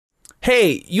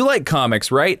Hey, you like comics,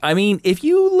 right? I mean, if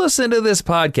you listen to this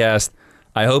podcast,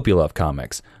 I hope you love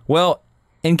comics. Well,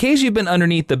 in case you've been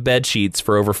underneath the bed sheets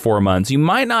for over 4 months, you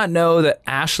might not know that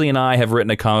Ashley and I have written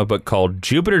a comic book called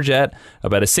Jupiter Jet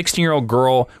about a 16-year-old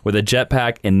girl with a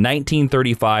jetpack in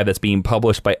 1935 that's being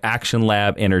published by Action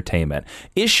Lab Entertainment.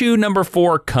 Issue number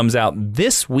 4 comes out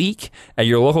this week at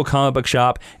your local comic book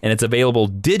shop, and it's available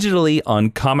digitally on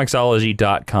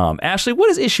Comixology.com. Ashley, what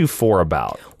is issue 4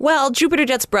 about? Well, Jupiter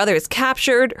Jet's brother is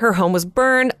captured, her home was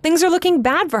burned, things are looking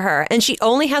bad for her, and she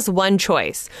only has one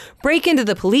choice. Break into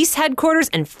the police headquarters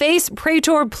and face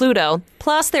Praetor Pluto.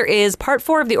 Plus, there is part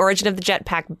 4 of the origin of the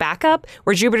jetpack backup,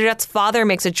 where Jupiter Jet's father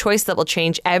makes a choice that will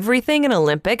change everything in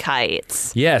Olympic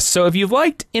Heights. Yes, so if you've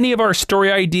liked any of our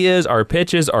story ideas, our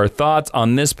pitches, our thoughts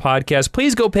on this podcast,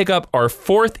 please go pick up our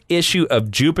 4th issue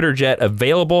of Jupiter Jet,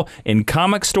 available in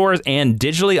comic stores and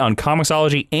digitally on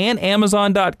Comixology and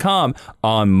Amazon.com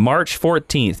on March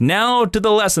 14th. Now to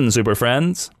the lesson, super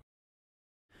friends.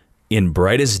 In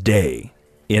brightest day,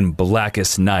 in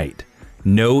blackest night,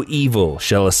 no evil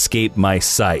shall escape my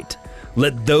sight.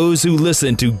 Let those who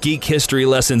listen to Geek History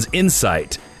Lessons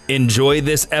Insight enjoy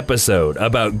this episode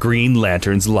about Green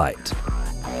Lantern's light.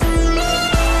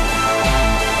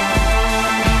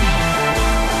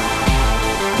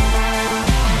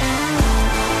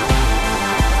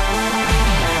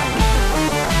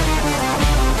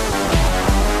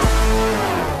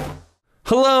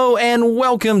 Hello and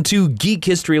welcome to Geek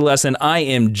History Lesson. I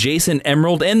am Jason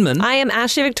Emerald Inman. I am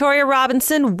Ashley Victoria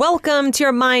Robinson. Welcome to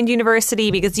your Mind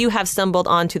University, because you have stumbled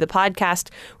onto the podcast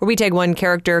where we take one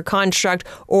character, construct,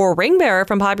 or ring bearer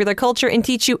from popular culture and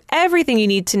teach you everything you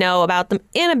need to know about them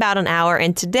in about an hour.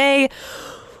 And today,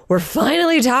 we're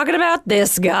finally talking about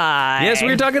this guy. Yes,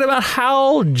 we're talking about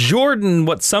Hal Jordan,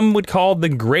 what some would call the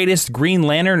greatest Green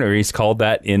Lantern, or he's called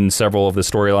that in several of the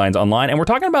storylines online. And we're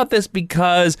talking about this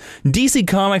because DC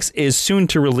Comics is soon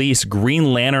to release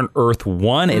Green Lantern Earth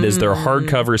 1. It is their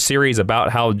hardcover series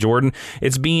about Hal Jordan.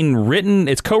 It's being written,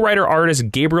 it's co-writer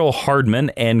artist Gabriel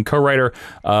Hardman and co-writer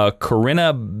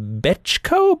Corinna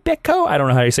Bechko? I don't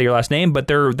know how you say your last name, but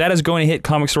that is going to hit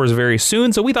comic stores very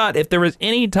soon. So we thought if there was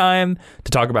any time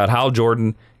to talk about Hal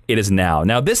Jordan, it is now.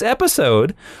 Now, this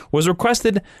episode was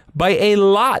requested by a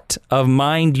lot of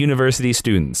Mind University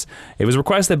students. It was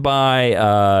requested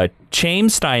by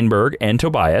James Steinberg and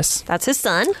Tobias. That's his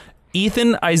son.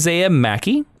 Ethan Isaiah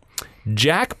Mackey,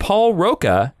 Jack Paul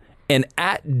Roca, and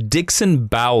at Dixon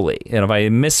Bowley. And if I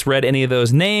misread any of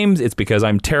those names, it's because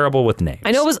I'm terrible with names.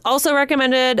 I know it was also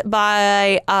recommended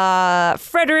by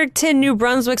Fredericton, New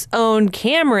Brunswick's own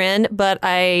Cameron, but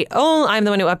I'm the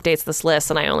one who updates this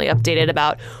list, and I only updated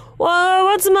about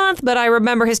once a month, but I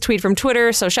remember his tweet from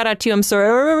Twitter, so shout out to you. I'm sorry, I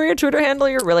remember your Twitter handle.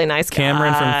 You're a really nice guy.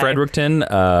 Cameron from Fredericton,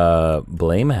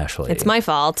 blame Ashley. It's my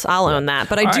fault. I'll own that,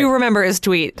 but I do remember his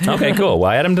tweet. Okay, cool.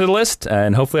 Well, I add him to the list,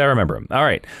 and hopefully I remember him. All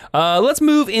right, let's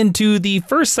move into the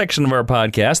first section of our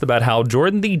podcast about Hal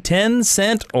Jordan, the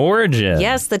 10-cent origin.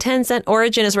 Yes, the 10-cent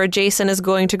origin is where Jason is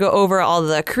going to go over all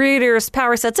the creators,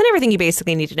 power sets, and everything you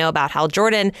basically need to know about Hal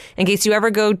Jordan in case you ever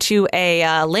go to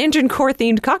a Lantern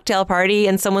Corps-themed cocktail party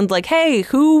and someone's like, hey,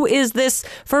 who is this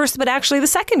first but actually the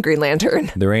second Green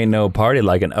Lantern? There ain't no party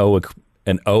like an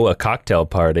a cocktail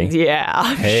party.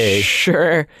 Yeah. Hey.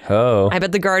 Sure. Oh. I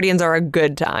bet the Guardians are a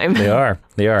good time. They are.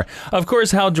 Of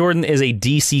course, Hal Jordan is a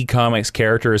DC Comics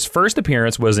character. His first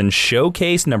appearance was in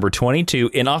Showcase number 22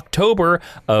 in October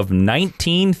of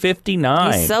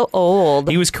 1959. He's so old.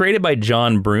 He was created by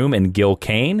John Broome and Gil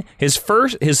Kane. His full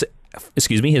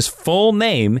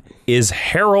name is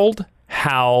Harold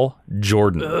Hal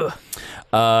Jordan.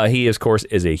 He, of course,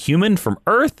 is a human from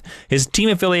Earth. His team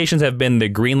affiliations have been the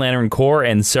Green Lantern Corps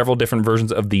and several different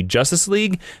versions of the Justice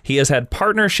League. He has had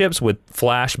partnerships with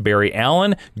Flash Barry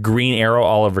Allen, Green Arrow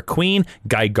Oliver Queen,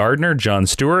 Guy Gardner, John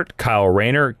Stewart, Kyle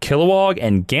Rayner, Kilowog,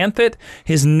 and Ganthet.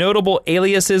 His notable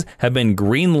aliases have been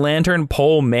Green Lantern,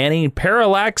 Pole Manning,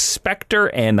 Parallax, Spectre,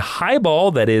 and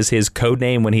Highball. That is his code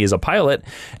name when he is a pilot.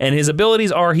 And his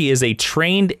abilities are he is a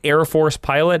trained Air Force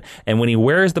pilot, and when he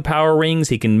wears the power rings,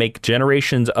 he can make generations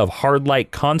of hard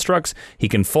light constructs. He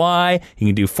can fly. He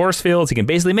can do force fields. He can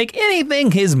basically make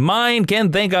anything his mind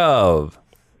can think of.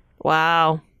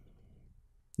 Wow.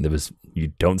 You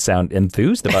don't sound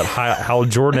enthused about Hal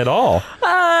Jordan at all.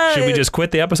 Should we just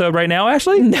quit the episode right now,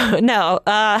 Ashley? No.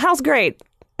 Hal's great.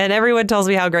 And everyone tells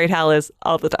me how great Hal is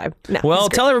all the time. No, Well,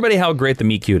 tell everybody how great the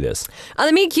Meet Cute is.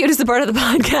 The Meet Cute is the part of the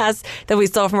podcast that we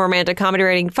stole from Romantic Comedy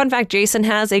Rating. Fun fact, Jason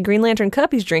has a Green Lantern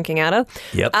cup he's drinking out of.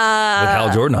 Yep, with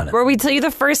Hal Jordan on it. Where we tell you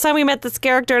the first time we met this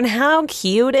character and how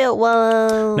cute it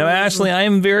was. Now, Ashley, I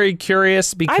am very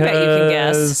curious because... I bet you can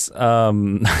guess. I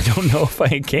don't know if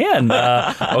I can.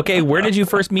 Okay, where did you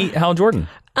first meet Hal Jordan?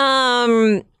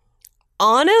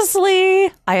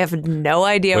 Honestly, I have no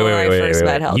idea where I first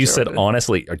met Hal Jordan. You said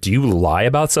honestly. Do you lie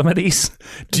about some of these?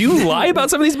 Do you lie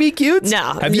about some of these Meet Cutes?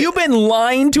 No. Have you been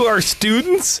lying to our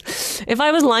students? If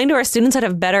I was lying to our students, I'd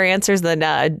have better answers than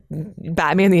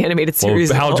Batman the Animated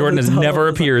Series. Well, Hal Jordan never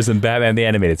appears in Batman the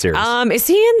Animated Series. Is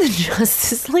he in the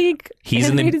Justice League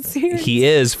animated series? He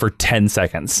is for 10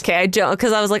 seconds. Okay, I don't,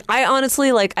 because I was like, I honestly,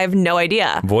 I have no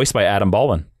idea. Voiced by Adam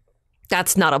Baldwin.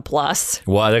 That's not a plus.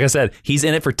 Well, like I said, he's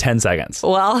in it for 10 seconds.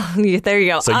 Well, there you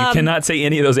go. So you cannot say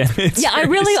any of those animated series. I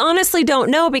really honestly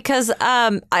don't know because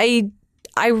I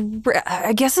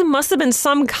guess it must have been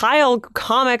some Kyle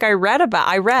comic I read.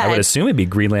 I would assume it'd be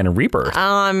Green Lantern Rebirth.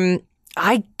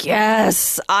 I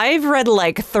guess I've read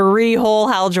like 3 whole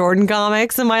Hal Jordan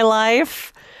comics in my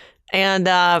life. And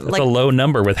that's a low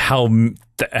number with how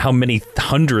many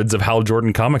hundreds of Hal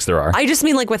Jordan comics there are. I just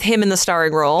mean like with him in the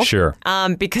starring role. Sure.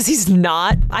 Because he's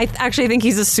not. I actually think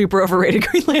he's a super overrated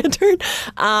Green Lantern.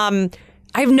 I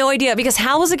have no idea because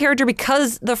Hal was a character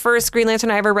because the first Green Lantern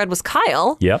I ever read was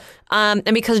Kyle. Yep.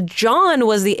 And because John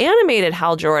was the animated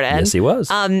Hal Jordan. Yes, he was.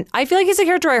 I feel like he's a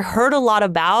character I heard a lot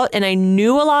about and I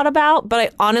knew a lot about, but I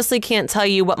honestly can't tell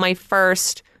you what my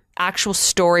first actual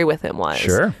story with him was.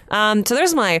 Sure. So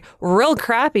there's my real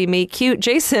crappy Meet Cute.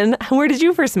 Jason, where did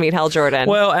you first meet Hal Jordan?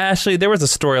 Well, Ashley, there was a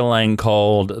storyline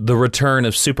called The Return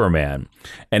of Superman.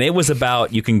 And it was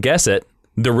about, you can guess it,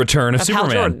 The Return of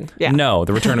Superman. Hal Jordan. Yeah. No,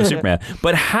 The Return of Superman.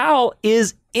 But Hal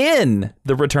is in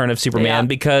The Return of Superman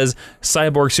because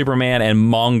Cyborg Superman and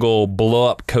Mongol blow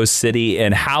up Coast City,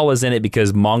 and Hal is in it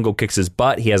because Mongol kicks his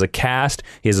butt. He has a cast.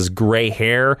 He has this gray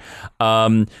hair.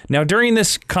 Now, during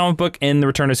this comic book in The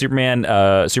Return of Superman,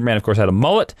 Superman, of course, had a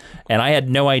mullet, and I had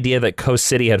no idea that Coast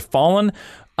City had fallen.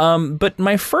 But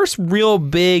my first real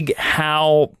big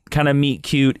Hal kind of Meet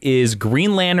Cute is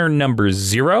Green Lantern number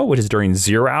 0, which is during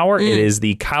 0 Hour. It is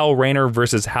the Kyle Rayner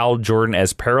versus Hal Jordan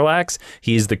as Parallax.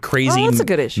 He's the crazy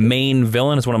main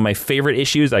villain. It's one of my favorite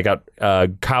issues. I got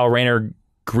Kyle Rayner,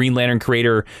 Green Lantern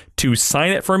creator, to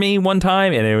sign it for me one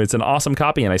time, and it's an awesome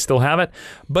copy, and I still have it.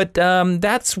 But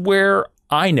that's where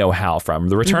I know Hal from.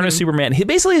 The Return of Superman.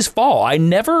 Basically his fall. I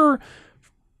never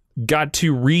got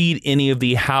to read any of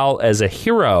the Hal as a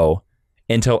hero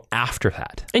until after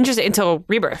that. Interesting, until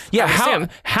Rebirth. Yeah,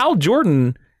 Hal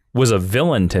Jordan was a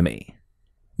villain to me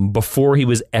before he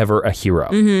was ever a hero,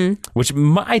 which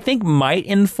I think might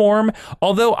inform,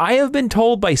 although I have been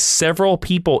told by several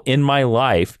people in my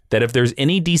life that if there's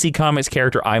any DC Comics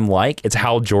character I'm like, it's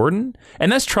Hal Jordan.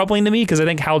 And that's troubling to me because I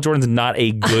think Hal Jordan's not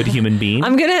a good human being.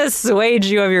 I'm going to assuage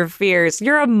you of your fears.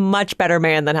 You're a much better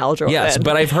man than Hal Jordan. Yes,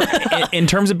 but I've heard, in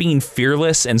terms of being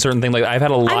fearless and certain things, like I've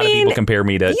had a lot of people compare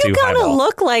me to You kind of Hal.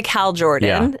 look like Hal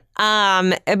Jordan.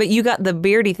 Yeah. But you got the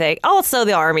beardy thing. Also,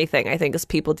 the army thing, I think, is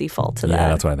people default to that. Yeah,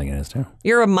 that's what I think it is, too.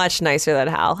 You're a much nicer than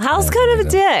Hal. Hal's kind of a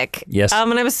dick. Yes.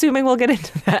 And I'm assuming we'll get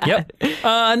into that. Yep.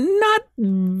 Not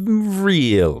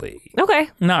really. Okay.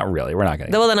 Not really. We're not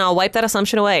going to. Well, then I'll wipe that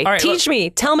assumption away. All right, Teach me.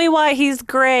 Tell me why he's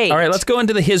great. All right, let's go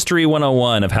into the History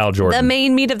 101 of Hal Jordan. The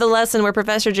main meat of the lesson where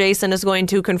Professor Jason is going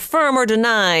to confirm or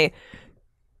deny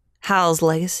Hal's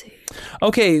legacy.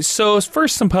 Okay, so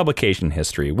first some publication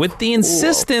history. With the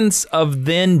insistence of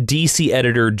then DC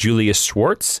editor Julius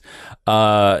Schwartz,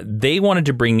 they wanted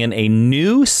to bring in a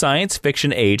new science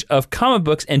fiction age of comic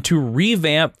books and to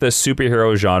revamp the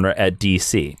superhero genre at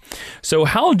DC. So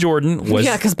Hal Jordan was...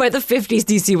 Yeah, because by the 50s,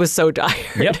 DC was so dire.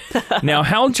 Yep. Now,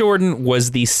 Hal Jordan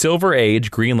was the Silver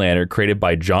Age Green Lantern created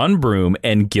by John Broome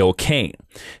and Gil Kane.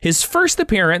 His first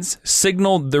appearance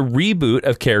signaled the reboot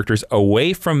of characters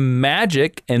away from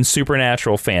magic and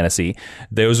supernatural fantasy.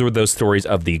 Those were those stories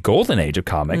of the golden age of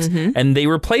comics, and they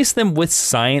replaced them with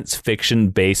science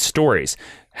fiction-based stories.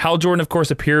 Hal Jordan, of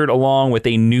course, appeared along with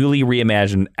a newly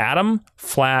reimagined Atom,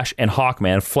 Flash, and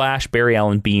Hawkman, Flash, Barry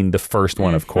Allen being the first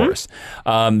one, of course.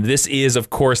 This is, of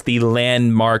course, the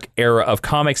landmark era of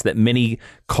comics that many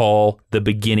call the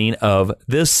beginning of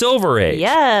the Silver Age.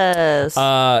 Yes.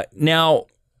 Now,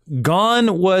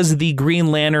 gone was the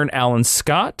Green Lantern Alan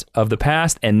Scott of the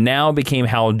past, and now became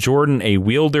Hal Jordan, a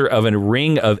wielder of a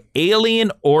ring of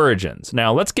alien origins.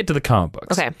 Now, let's get to the comic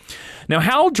books. Okay. Now,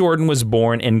 Hal Jordan was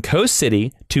born in Coast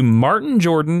City to Martin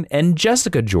Jordan and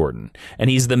Jessica Jordan, and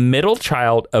he's the middle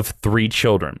child of 3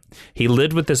 children. He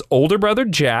lived with his older brother,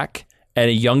 Jack, and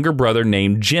a younger brother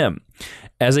named Jim.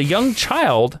 As a young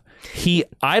child, he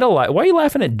idolized... Why are you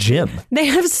laughing at Jim? They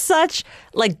have such,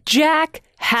 like, Jack,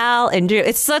 Hal, and Jim.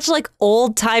 It's such, like,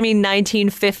 old-timey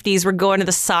 1950s we're going to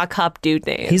the sock hop dude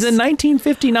names. He's a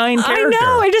 1959 character. I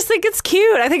know. I just think it's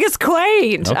cute. I think it's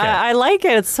quaint. Okay. I like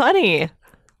it. It's funny.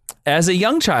 As a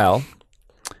young child,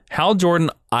 Hal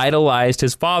Jordan idolized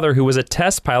his father, who was a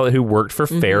test pilot who worked for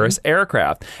Ferris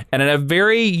Aircraft. And at a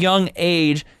very young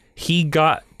age, he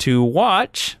got to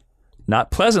watch,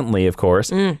 not pleasantly, of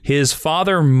course, his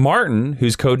father, Martin,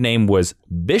 whose code name was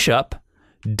Bishop,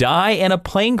 die in a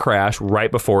plane crash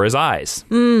right before his eyes.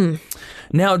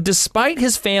 Now, despite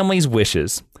his family's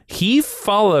wishes, he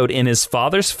followed in his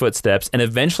father's footsteps and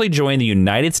eventually joined the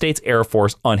United States Air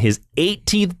Force on his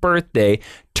 18th birthday,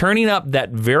 turning up that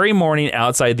very morning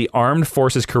outside the Armed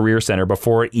Forces Career Center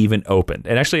before it even opened.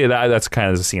 And actually, that's kind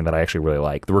of the scene that I actually really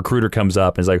like. The recruiter comes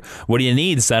up and is like, "What do you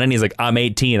need, son?" And he's like, "I'm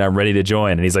 18. I'm ready to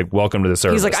join." And he's like, "Welcome to the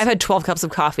service." He's like, "I've had 12 cups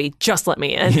of coffee. Just let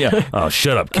me in." Yeah. "Oh,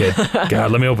 shut up, kid.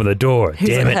 God, let me open the door. He's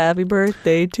Damn like, it." "Happy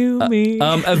birthday to me."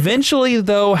 Eventually,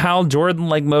 though, Hal Jordan,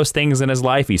 like most things in his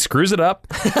life, he screws it up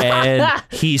and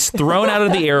he's thrown out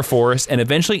of the Air Force and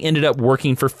eventually ended up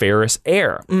working for Ferris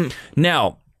Air.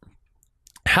 Now,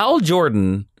 Hal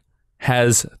Jordan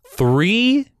has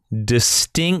 3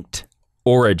 distinct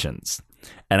origins,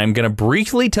 and I'm going to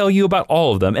briefly tell you about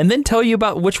all of them and then tell you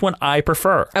about which one I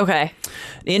prefer. Okay.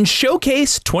 In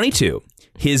Showcase 22,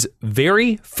 his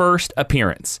very first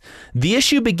appearance, the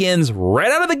issue begins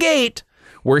right out of the gate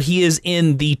where he is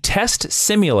in the test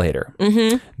simulator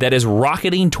that is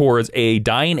rocketing towards a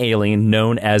dying alien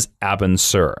known as Abin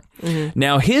Sur.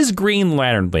 Now, his Green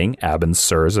Lantern ring, Abin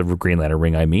Sur's a Green Lantern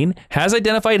ring, I mean, has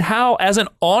identified Hal as an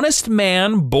honest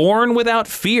man born without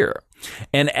fear.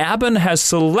 And Abin has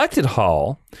selected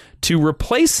Hal to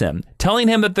replace him, telling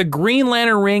him that the Green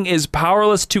Lantern ring is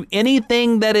powerless to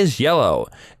anything that is yellow,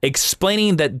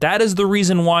 explaining that that is the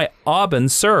reason why Abin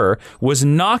Sur was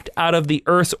knocked out of the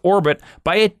Earth's orbit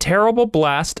by a terrible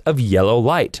blast of yellow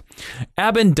light.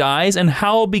 Abin dies and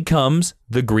Hal becomes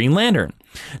the Green Lantern.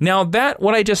 Now,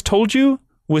 what I just told you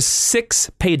was 6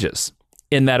 pages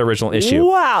in that original issue.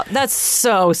 Wow, that's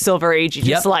so Silver Age.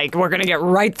 Just like, we're going to get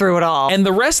right through it all. And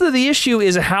the rest of the issue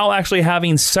is Hal actually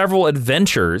having several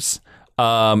adventures.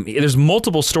 There's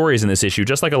multiple stories in this issue,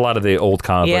 just like a lot of the old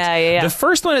comic books. Yeah. The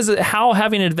first one is Hal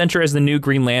having an adventure as the new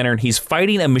Green Lantern. He's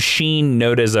fighting a machine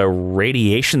known as a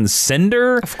radiation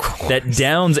sender that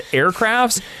downs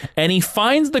aircrafts, and he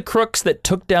finds the crooks that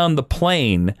took down the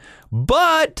plane,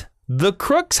 but the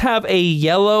crooks have a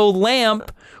yellow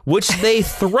lamp which they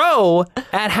throw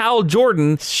at Hal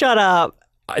Jordan. Shut up.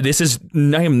 I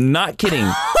am not kidding.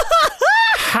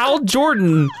 Hal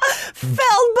Jordan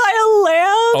Felled by a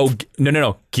lamp? Oh,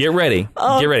 no. Get ready.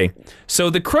 Get ready.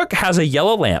 So the crook has a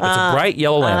yellow lamp. It's a bright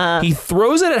yellow lamp. He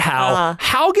throws it at Hal.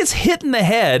 Hal gets hit in the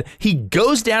head. He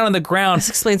goes down on the ground. This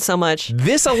explains so much.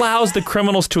 This allows the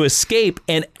criminals to escape.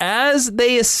 And as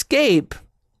they escape,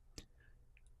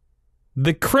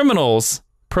 the criminals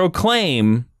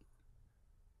proclaim,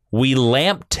 "We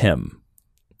lamped him."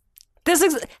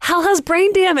 Hal has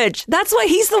brain damage. That's why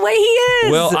he's the way he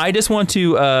is. Well, I just want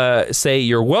to say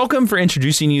you're welcome for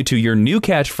introducing you to your new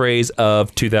catchphrase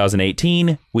of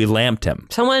 2018. We lamped him.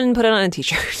 Someone put it on a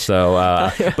t-shirt.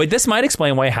 So, but this might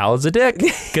explain why Hal is a dick,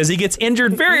 because he gets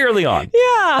injured very early on.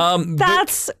 Yeah,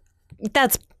 that's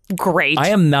great. I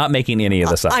am not making any of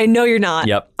this up. I know you're not.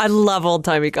 Yep. I love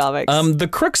old-timey comics. The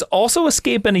crooks also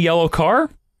escape in a yellow car.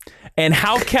 And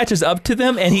Hal catches up to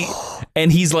them,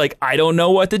 and he's like, "I don't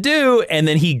know what to do," and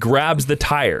then he grabs the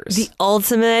tires. The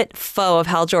ultimate foe of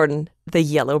Hal Jordan, the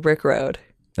yellow brick road.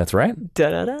 That's right.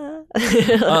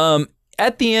 Da-da-da.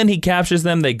 At the end, he captures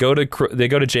them. They go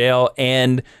to jail,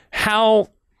 and Hal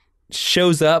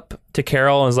shows up to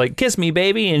Carol and is like, "Kiss me,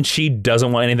 baby," and she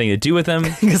doesn't want anything to do with him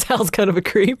because Hal's kind of a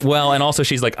creep. Well, and also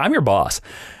she's like, "I'm your boss,"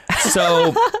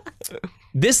 so.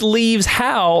 This leaves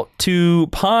Hal to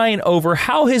pine over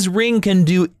how his ring can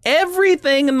do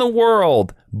everything in the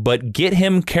world but get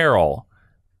him Carol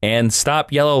and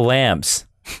stop yellow lamps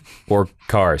or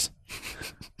cars.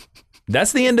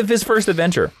 That's the end of his first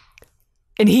adventure.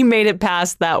 And he made it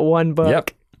past that one book.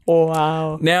 Yep.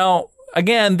 Wow. Now,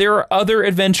 again, there are other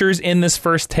adventures in this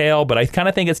first tale, but I kind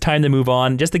of think it's time to move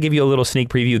on. Just to give you a little sneak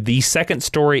preview, the second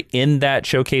story in that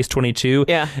Showcase 22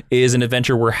 is an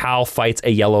adventure where Hal fights a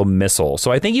yellow missile.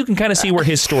 So I think you can kind of see where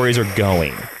his stories are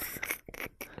going.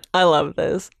 I love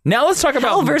this. Now let's talk about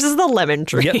Hal versus the lemon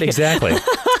tree. Yep, exactly.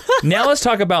 Now let's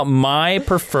talk about my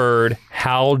preferred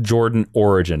Hal Jordan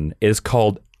origin. It is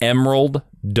called Emerald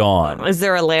Dawn. Is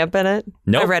there a lamp in it?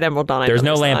 Nope. I read Emerald Dawn. There's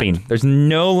no lamping. There's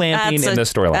no lamping in the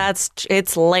storyline.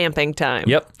 It's lamping time.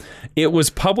 Yep. It was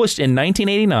published in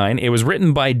 1989. It was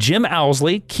written by Jim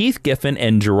Owsley, Keith Giffen,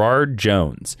 and Gerard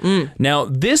Jones. Now,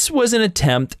 this was an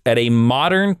attempt at a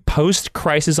modern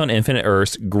post-Crisis on Infinite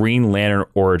Earths Green Lantern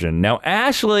origin. Now,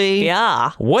 Ashley,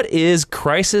 what is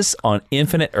Crisis on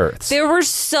Infinite Earths? There were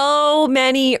so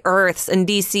many Earths, and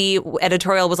DC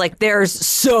editorial was like, there's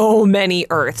so many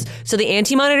Earths. So the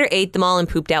Anti-Monitor ate them all and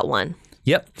pooped out one.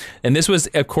 Yep. And this was,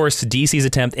 of course, DC's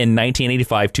attempt in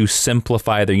 1985 to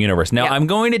simplify their universe. Now, I'm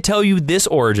going to tell you this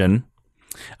origin.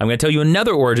 I'm going to tell you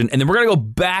another origin, and then we're going to go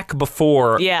back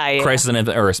before Crisis on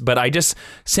Infinite Earths. But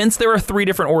since there are 3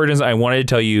 different origins, I wanted to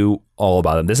tell you all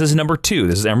about them. This is number 2.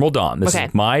 This is Emerald Dawn. This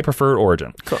is my preferred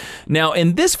origin. Cool. Now,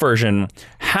 in this version,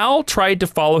 Hal tried to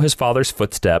follow his father's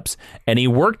footsteps, and he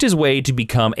worked his way to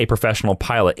become a professional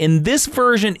pilot. In this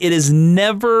version, it is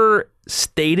never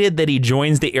stated that he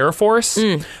joins the Air Force,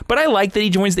 but I like that he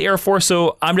joins the Air Force,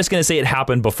 so I'm just going to say it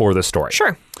happened before the story.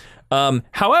 Sure.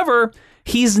 However,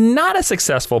 he's not a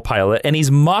successful pilot, and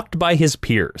he's mocked by his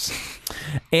peers.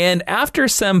 And after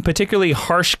some particularly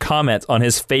harsh comments on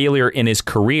his failure in his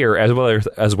career,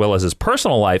 as well as his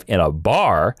personal life in a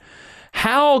bar,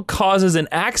 Hal causes an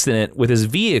accident with his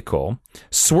vehicle,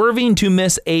 swerving to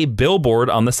miss a billboard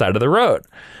on the side of the road,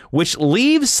 which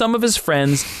leaves some of his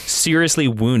friends seriously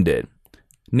wounded.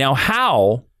 Now,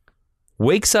 Hal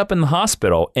wakes up in the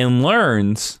hospital and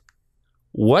learns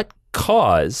what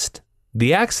caused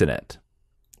the accident.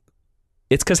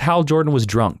 It's because Hal Jordan was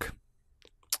drunk.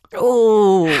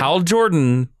 Oh. Hal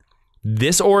Jordan,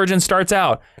 this origin starts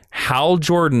out, Hal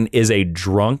Jordan is a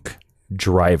drunk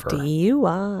driver.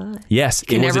 DUI. Yes.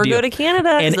 Can never go to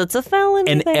Canada because it's a felony.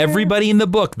 And there. Everybody in the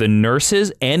book, the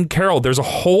nurses and Carol, there's a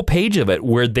whole page of it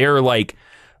where they're like,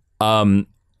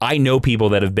 I know people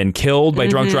that have been killed by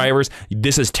drunk drivers.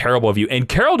 This is terrible of you. And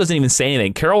Carol doesn't even say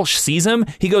anything. Carol sees him.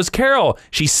 He goes, Carol.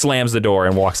 She slams the door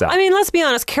and walks out. I mean, let's be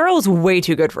honest. Carol's way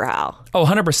too good for Hal. Oh,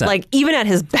 100%. Like, even at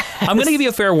his best. I'm going to give you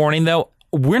a fair warning, though.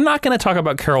 We're not going to talk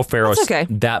about Carol Ferris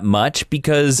that much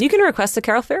because... You can request a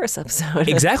Carol Ferris episode.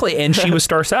 Exactly. And she was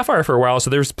Star Sapphire for a while,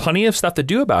 so there's plenty of stuff to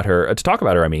talk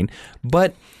about her, I mean.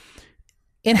 But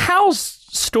in Hal's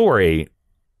story,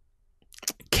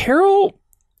 Carol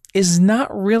is not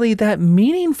really that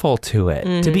meaningful to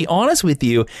it, to be honest with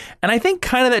you. And I think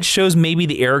kind of that shows maybe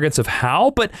the arrogance of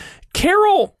Hal, but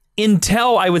Carol,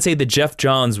 until I would say the Jeff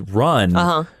Johns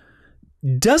run,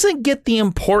 doesn't get the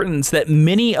importance that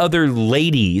many other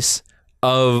ladies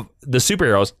of the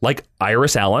superheroes, like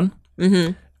Iris Allen,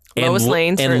 and Lois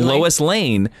Lane, and Lois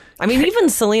Lane. I mean, even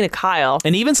Selena Kyle.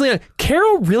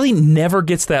 Carol really never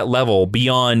gets that level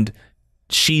beyond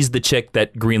she's the chick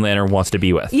that Green Lantern wants to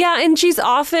be with. Yeah, and she's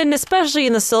often, especially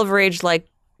in the Silver Age, like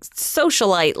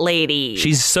socialite lady.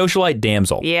 She's socialite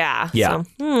damsel. Yeah. Yeah.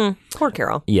 So, poor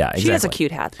Carol. Yeah, exactly. She has a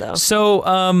cute hat, though.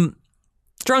 So,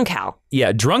 Drunk Hal.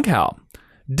 Yeah, Drunk Hal.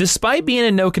 Despite being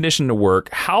in no condition to work,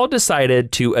 Hal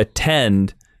decided to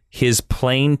attend his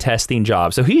plane testing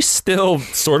job. So he's still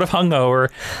sort of hungover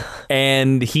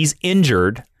and he's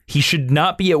injured. He should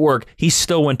not be at work. He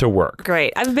still went to work.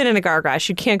 Great. I've been in a car crash.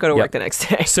 You can't go to work the next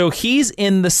day. So he's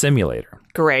in the simulator.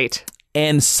 Great.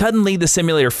 And suddenly the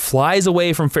simulator flies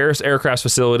away from Ferris Aircraft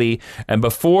Facility. And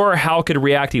before Hal could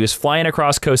react, he was flying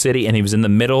across Coast City and he was in the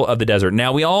middle of the desert.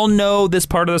 Now, we all know this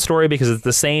part of the story because it's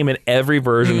the same in every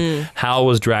version. Hal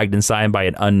was dragged inside by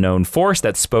an unknown force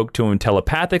that spoke to him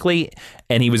telepathically.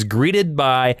 And he was greeted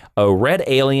by a red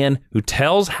alien who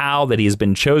tells Hal that he has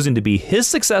been chosen to be his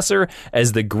successor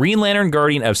as the Green Lantern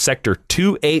Guardian of Sector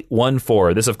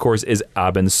 2814. This, of course, is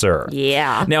Abin Sur.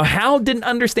 Yeah. Now, Hal didn't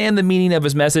understand the meaning of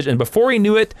his message, and before he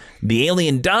knew it, the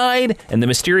alien died, and the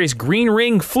mysterious green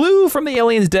ring flew from the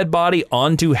alien's dead body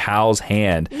onto Hal's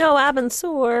hand. No, Abin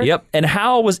Sur. Yep, and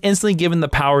Hal was instantly given the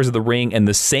powers of the ring and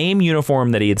the same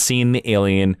uniform that he had seen the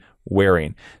alien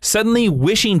wearing. Suddenly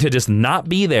wishing to just not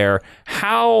be there,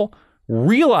 Hal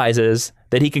realizes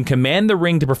that he can command the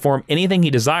ring to perform anything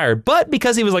he desired, but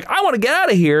because he was like, I want to get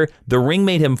out of here, the ring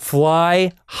made him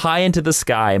fly high into the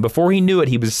sky, and before he knew it,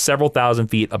 he was several thousand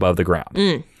feet above the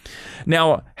ground.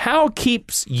 Now, Hal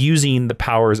keeps using the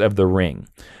powers of the ring,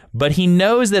 but he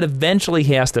knows that eventually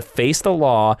he has to face the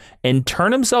law and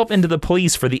turn himself into the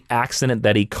police for the accident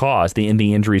that he caused, the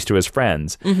injuries to his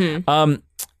friends.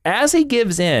 As he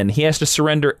gives in, he has to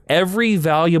surrender every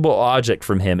valuable object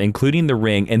from him, including the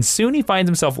ring, and soon he finds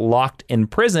himself locked in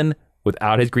prison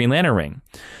without his Green Lantern ring.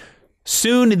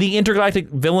 Soon, the intergalactic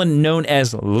villain known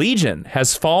as Legion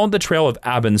has followed the trail of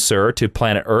Abin Sur to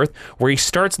planet Earth, where he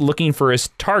starts looking for his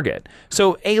target.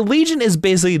 So a Legion is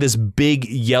basically this big,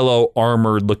 yellow,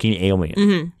 armored-looking alien.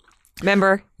 Mm-hmm.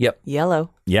 Remember? Yep. Yellow.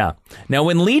 Yeah. Now,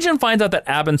 when Legion finds out that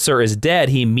Abin Sur is dead,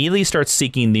 he immediately starts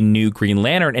seeking the new Green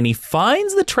Lantern, and he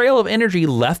finds the trail of energy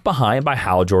left behind by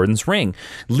Hal Jordan's ring.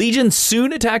 Legion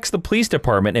soon attacks the police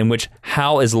department, in which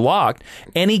Hal is locked,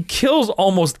 and he kills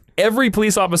almost every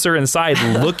police officer inside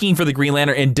looking for the Green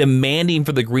Lantern and demanding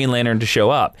for the Green Lantern to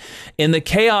show up. In the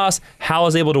chaos, Hal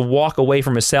is able to walk away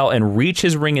from his cell and reach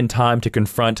his ring in time to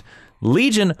confront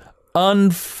Legion.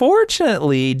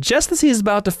 Unfortunately, just as he's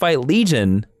about to fight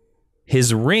Legion,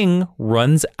 his ring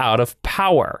runs out of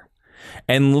power.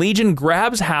 And Legion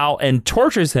grabs Hal and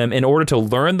tortures him in order to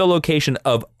learn the location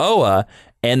of Oa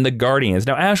and the Guardians.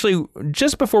 Now, Ashley,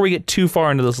 just before we get too far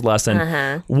into this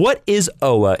lesson, what is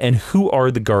Oa and who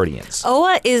are the Guardians?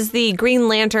 Oa is the Green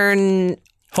Lantern...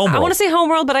 Homeworld. I want to say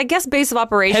homeworld, but I guess base of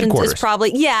operations Headquarters. is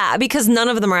probably, because none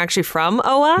of them are actually from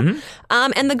Oa.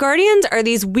 Mm-hmm. And the Guardians are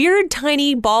these weird,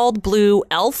 tiny, bald, blue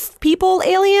elf people,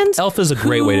 aliens. Elf is a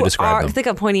great way to describe them. They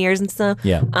got pointy ears and stuff.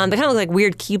 Yeah. They kind of look like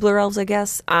weird Keebler elves, I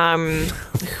guess.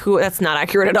 Who that's not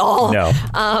accurate at all. No.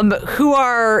 Who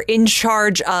are in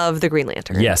charge of the Green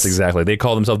Lantern. Yes, exactly. They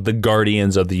call themselves the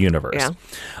Guardians of the Universe.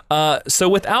 Yeah. So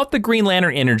without the Green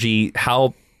Lantern energy,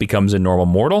 Hal becomes a normal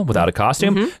mortal without a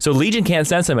costume. Mm-hmm. So Legion can't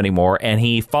sense him anymore, and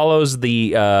he follows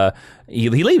the... he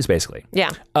leaves, basically.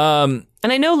 Yeah. And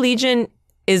I know Legion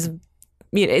is...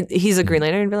 he's a Green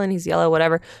Lantern villain. He's yellow,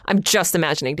 whatever. I'm just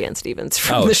imagining Dan Stevens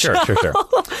from the show. Sure.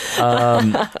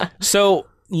 So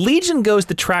Legion goes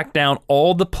to track down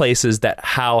all the places that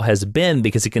Hal has been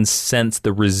because he can sense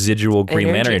the residual Green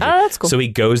Lantern energy. Oh, that's cool. So he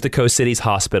goes to Coast City's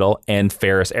hospital and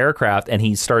Ferris Aircraft, and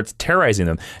he starts terrorizing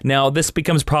them. Now, this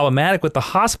becomes problematic with the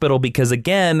hospital because,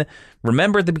 again,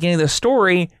 remember at the beginning of the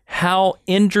story, Hal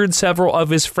injured several of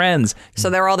his friends. So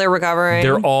they're all there recovering.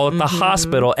 They're all at the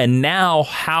hospital, and now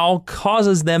Hal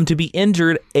causes them to be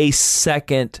injured a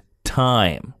second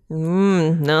time.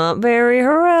 Not very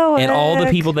heroic. And all the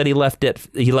people that he left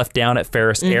down at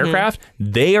Ferris Aircraft,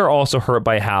 they are also hurt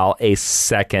by Hal a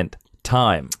second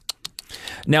time.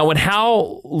 Now, when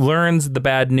Hal learns the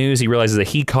bad news, he realizes that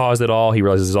he caused it all. He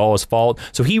realizes it's all his fault.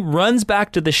 So he runs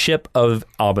back to the ship of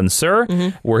Abin Sur,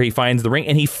 where he finds the ring,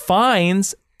 and he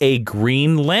finds a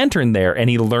Green Lantern there, and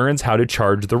he learns how to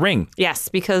charge the ring. Yes,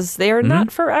 because they are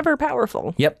not forever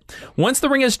powerful. Yep. Once the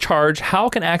ring is charged, Hal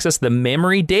can access the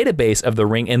memory database of the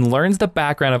ring and learns the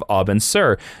background of Abin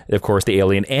Sur, of course, the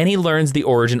alien, and he learns the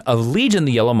origin of Legion,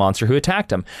 the yellow monster who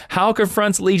attacked him. Hal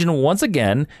confronts Legion once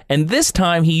again, and this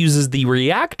time he uses the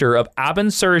reactor of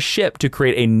Abin Sur's ship to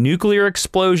create a nuclear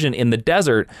explosion in the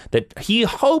desert that he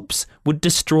hopes would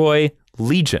destroy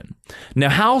Legion. Now,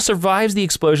 Hal survives the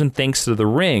explosion thanks to the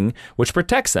ring, which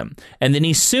protects him. And then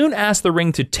he soon asks the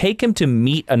ring to take him to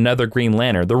meet another Green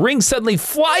Lantern. The ring suddenly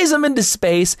flies him into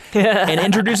space and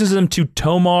introduces him to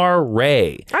Tomar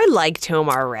Ray. I like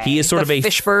Tomar Ray. He is sort of a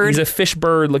fish bird. He's a fish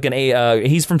bird looking.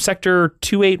 He's from Sector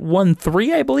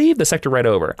 2813, I believe, the sector right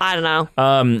over. I don't know.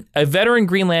 A veteran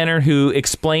Green Lantern who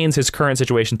explains his current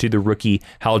situation to the rookie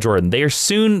Hal Jordan. They are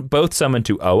soon both summoned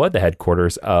to Oa, the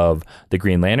headquarters of the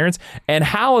Green Lanterns, and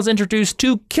Hal is introduced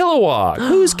to Kilowog.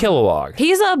 Who's Kilowog?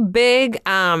 He's a big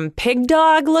pig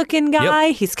dog looking guy.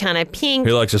 Yep. He's kind of pink.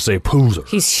 He likes to say poozer.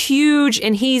 He's huge,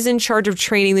 and he's in charge of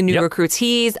training the new recruits.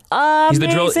 He's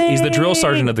amazing. He's the drill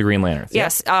sergeant of the Green Lanterns.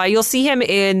 Yes, you'll see him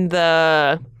in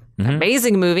the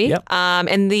amazing movie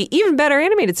and the even better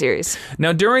animated series.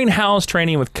 Now, during Hal's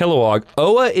training with Kilowog,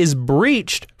 Oa is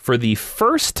breached for the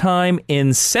first time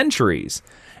in centuries,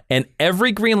 and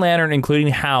every Green Lantern, including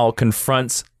Hal,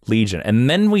 confronts Legion. And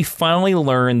then we finally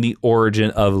learn the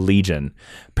origin of Legion.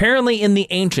 Apparently, in the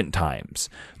ancient times,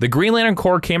 the Green Lantern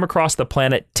Corps came across the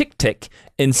planet Tik-Tik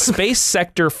in Space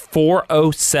Sector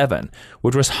 407,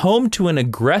 which was home to an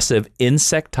aggressive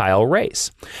insectile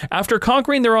race. After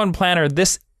conquering their own planet,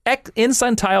 this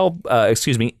insectile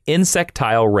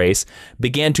race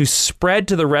began to spread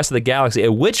to the rest of the galaxy,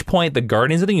 at which point the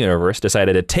Guardians of the Universe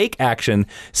decided to take action,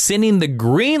 sending the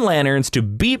Green Lanterns to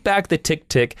beat back the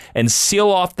Tik-Tik and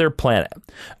seal off their planet.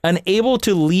 Unable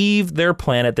to leave their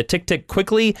planet, the Tik-Tik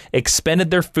quickly expended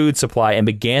their food supply and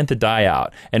began to die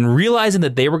out. And realizing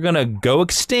that they were going to go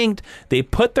extinct, they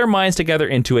put their minds together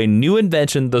into a new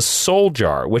invention, the Soul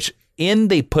Jar, which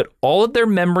they put all of their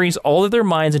memories, all of their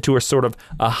minds into a sort of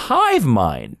a hive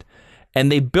mind.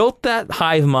 And they built that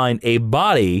hive mind a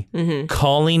body,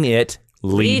 calling it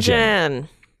Legion.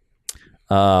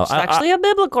 It's actually a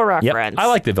biblical reference. Yep, I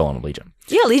like the villain of Legion.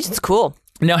 Yeah, Legion's cool.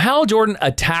 Now, Hal Jordan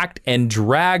attacked and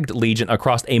dragged Legion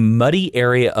across a muddy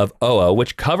area of Oa,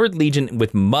 which covered Legion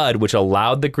with mud, which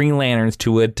allowed the Green Lanterns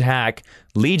to attack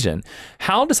Legion.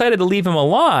 Hal decided to leave him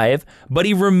alive, but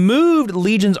he removed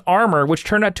Legion's armor, which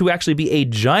turned out to actually be a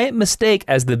giant mistake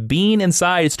as the being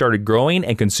inside started growing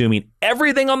and consuming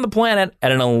everything on the planet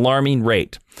at an alarming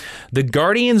rate. The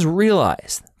Guardians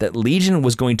realized that Legion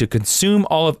was going to consume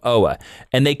all of Oa,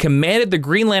 and they commanded the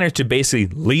Green Lanterns to basically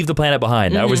leave the planet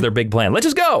behind. That was their big plan. Let's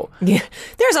just go. Yeah,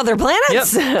 there's other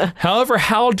planets. Yep. However,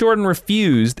 Hal Jordan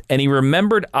refused, and he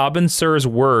remembered Abin Sur's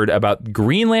word about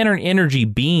Green Lantern energy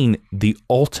being the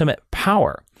ultimate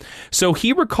power. So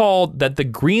he recalled that the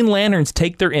Green Lanterns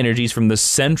take their energies from the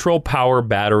central power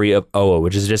battery of Oa,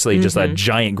 which is just a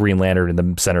giant Green Lantern in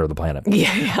the center of the planet.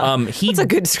 Yeah. That's a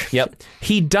good description. Yep.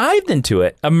 He dived into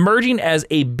it, emerging as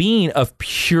a being of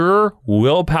pure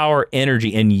willpower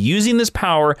energy. And using this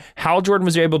power, Hal Jordan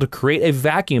was able to create a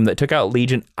vacuum that took out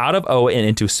Legion out of Oa and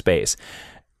into space.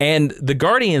 And the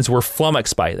Guardians were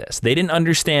flummoxed by this. They didn't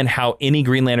understand how any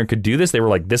Green Lantern could do this. They were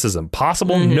like, this is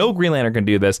impossible. No Green Lantern can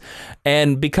do this.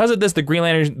 And because of this, the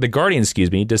Guardians,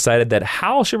 decided that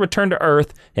Hal should return to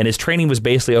Earth, and his training was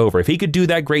basically over. If he could do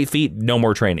that great feat, no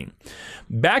more training.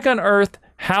 Back on Earth,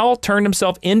 Hal turned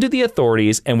himself into the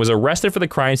authorities and was arrested for the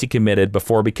crimes he committed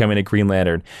before becoming a Green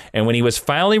Lantern. And when he was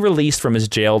finally released from his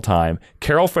jail time,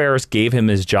 Carol Ferris gave him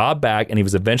his job back, and he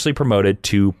was eventually promoted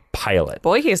to pilot.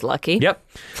 Boy, he's lucky. Yep.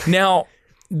 Now,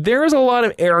 there's a lot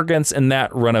of arrogance in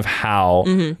that run of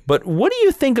Hal, but what do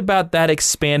you think about that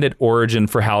expanded origin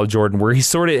for Hal Jordan, where he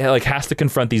sort of like has to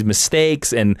confront these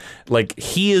mistakes and like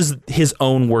he is his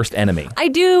own worst enemy? I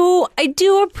do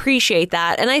appreciate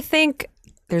that, and I think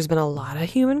there's been a lot of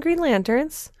human Green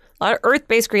Lanterns, a lot of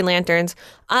Earth-based Green Lanterns,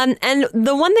 and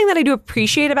the one thing that I do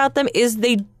appreciate about them is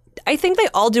I think they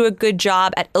all do a good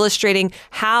job at illustrating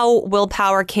how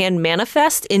willpower can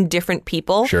manifest in different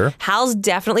people. Sure. Hal's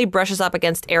definitely brushes up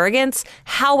against arrogance.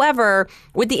 However,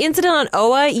 with the incident on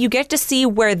Oa, you get to see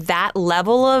where that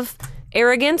level of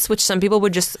arrogance, which some people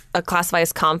would just classify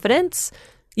as confidence,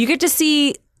 you get to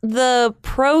see the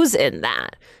pros in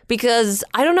that. Because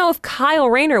I don't know if Kyle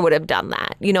Rayner would have done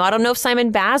that. You know, I don't know if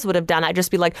Simon Baz would have done that. Just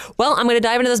be like, well, I'm going to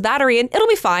dive into this battery and it'll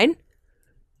be fine.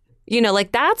 You know,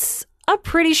 like that's a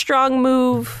pretty strong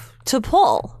move to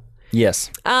pull.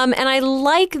 Yes. And I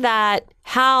like that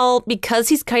Hal, because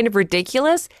he's kind of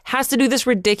ridiculous, has to do this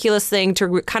ridiculous thing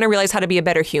to kind of realize how to be a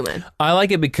better human. I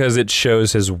like it because it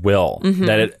shows his will.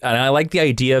 And I like the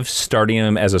idea of starting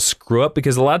him as a screw up,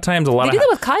 because a lot of times they do that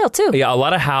with Kyle too. Yeah, a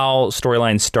lot of Hal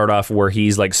storylines start off where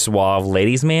he's like suave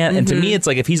ladies man, and to me it's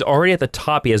like if he's already at the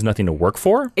top, he has nothing to work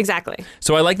for. Exactly.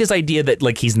 So I like this idea that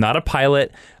like he's not a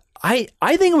pilot. I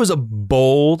think it was a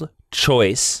bold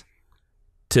choice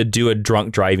to do a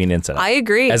drunk driving incident. I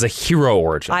agree. As a hero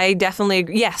origin. I definitely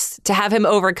agree. Yes, to have him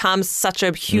overcome such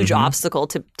a huge obstacle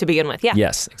to begin with. Yeah.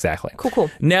 Yes, exactly.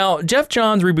 Cool. Now, Jeff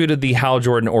Johns rebooted the Hal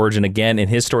Jordan origin again in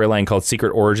his storyline called Secret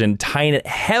Origin, tying it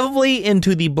heavily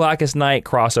into the Blackest Night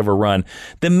crossover run.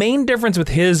 The main difference with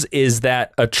his is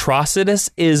that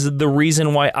Atrocitus is the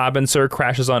reason why Abin Sur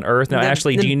crashes on Earth. Now,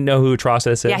 Ashley, do you know who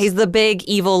Atrocitus is? Yeah, he's the big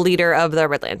evil leader of the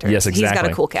Red Lanterns. Yes, exactly. He's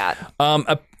got a cool cat.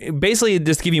 Basically,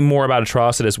 just to give you more about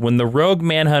Atrocitus, when the Rogue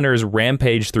Manhunters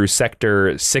rampaged through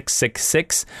Sector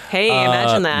 666... Hey,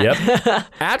 imagine that. Yep.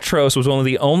 Atros was one of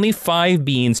the only 5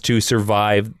 beings to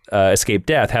survive escape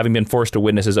death, having been forced to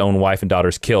witness his own wife and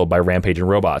daughters killed by rampaging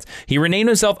robots. He renamed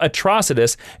himself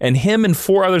Atrocitus, and him and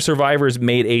 4 other survivors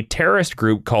made a terrorist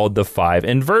group called the 5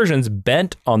 Inversions,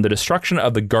 bent on the destruction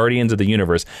of the Guardians of the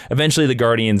Universe. Eventually, the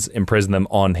Guardians imprisoned them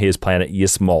on his planet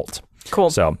Ysmalt.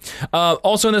 Cool. So,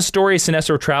 also in this story,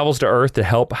 Sinestro travels to Earth to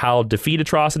help Hal defeat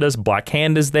Atrocitus. Black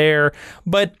Hand is there,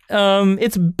 but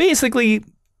it's basically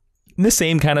the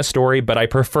same kind of story, but I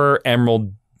prefer the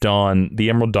Emerald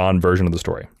Dawn version of the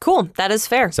story. Cool. That is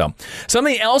fair. So,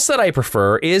 something else that I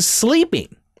prefer is sleeping.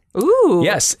 Ooh.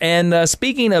 Yes, and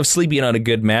speaking of sleeping on a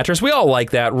good mattress, we all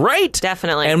like that, right?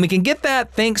 Definitely. And we can get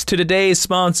that thanks to today's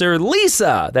sponsor,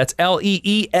 Leesa. That's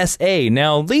Leesa.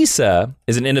 Now, Leesa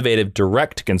is an innovative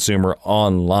direct-to-consumer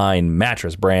online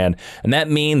mattress brand, and that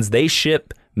means they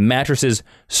ship mattresses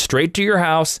straight to your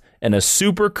house in a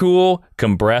super cool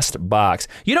compressed box.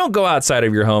 You don't go outside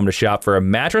of your home to shop for a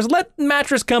mattress. Let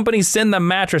mattress companies send the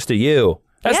mattress to you.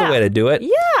 That's the way to do it.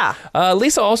 Yeah.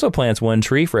 Leesa also plants 1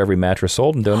 tree for every mattress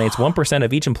sold and donates 1%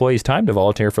 of each employee's time to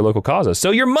volunteer for local causes. So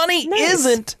your money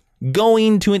isn't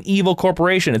going to an evil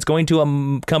corporation. It's going to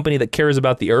a company that cares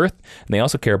about the earth, and they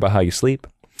also care about how you sleep.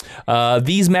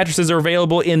 These mattresses are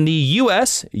available in the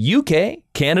U.S., U.K.,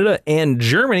 Canada, and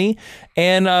Germany.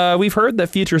 And we've heard that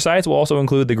future sites will also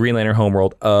include the Green Lantern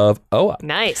homeworld of Oa.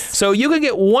 Nice. So you can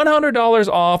get $100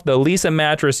 off the Lisa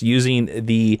mattress using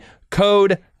the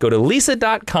code. Go to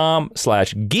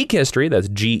lisa.com/geekhistory. That's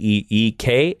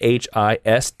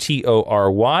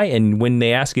GeekHistory. And when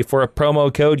they ask you for a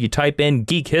promo code, you type in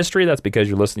Geek History. That's because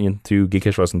you're listening to Geek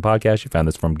History Wrestling Podcast. You found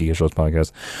this from Geek History Wrestling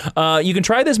Podcast. You can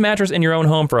try this mattress in your own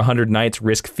home for 100 nights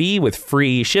risk-free with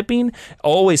free shipping.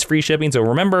 Always free shipping. So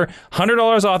remember,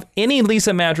 $100 off any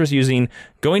Lisa mattress using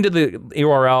going to the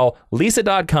URL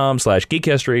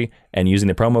lisa.com/geekhistory and using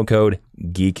the promo code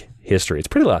Geek History. It's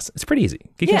pretty easy.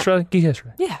 Geek History. Geek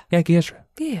History. Yeah. Yeah, Geek History.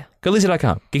 Yeah. Go to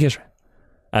lisa.com. Geek History.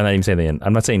 I'm not even saying the end.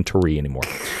 I'm not saying Tari anymore.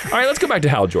 All right, let's go back to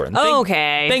Hal Jordan.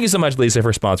 Okay. Thank you so much, Lisa,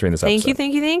 for sponsoring this episode.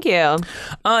 Thank you.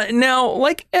 Now,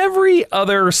 like every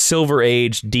other Silver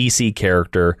Age DC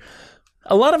character,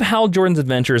 a lot of Hal Jordan's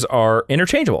adventures are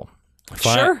interchangeable.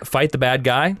 Sure. Fight the bad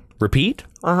guy, repeat.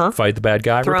 Fight the bad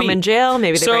guy, Throw repeat. him in jail.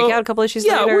 Maybe they break out a couple issues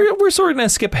later. Yeah, we're sort of going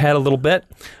to skip ahead a little bit.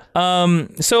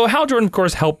 So Hal Jordan, of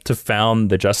course, helped to found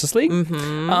the Justice League,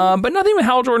 but nothing with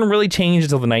Hal Jordan really changed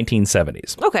until the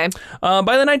 1970s. Okay.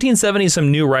 By the 1970s,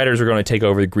 some new writers were going to take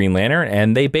over the Green Lantern,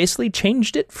 and they basically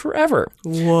changed it forever.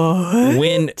 What?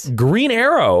 When Green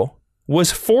Arrow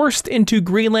was forced into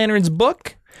Green Lantern's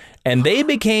book, and they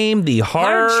became the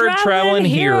hard-traveling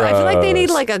heroes. I feel like they need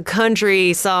like a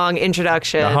country song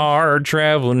introduction. The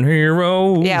hard-traveling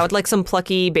heroes. Yeah, with like some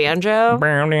plucky banjo.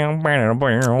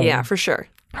 Yeah, for sure.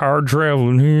 Hard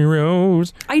traveling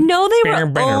heroes. I know they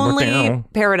were only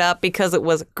paired up because it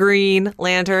was Green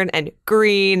Lantern and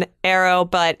Green Arrow,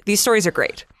 but these stories are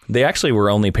great. They actually were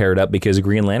only paired up because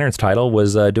Green Lantern's title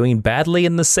was doing badly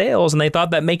in the sales, and they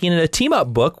thought that making it a team-up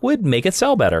book would make it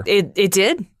sell better. It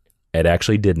did. It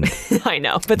actually didn't. I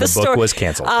know, but the book was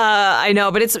canceled. I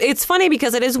know, but it's funny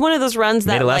because it is one of those runs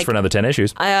that made it last for another 10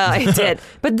 issues. It did,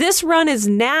 but this run is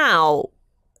now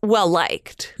well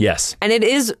liked. Yes, and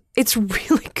it's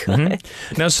really good.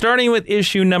 Now, starting with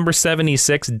issue number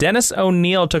 76, Dennis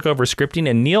O'Neil took over scripting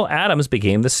and Neil Adams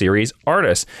became the series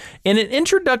artist. In an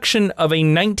introduction of a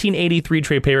 1983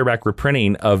 trade paperback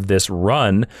reprinting of this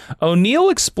run, O'Neil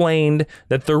explained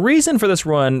that the reason for this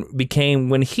run became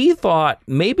when he thought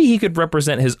maybe he could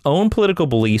represent his own political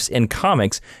beliefs in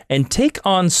comics and take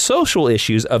on social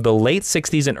issues of the late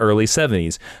 60s and early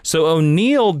 70s. So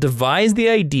O'Neil devised the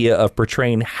idea of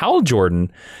portraying Hal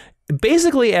Jordan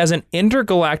basically as an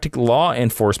intergalactic law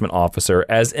enforcement officer,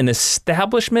 as an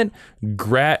establishment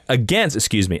against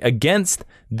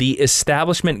the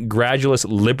establishment gradualist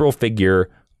liberal figure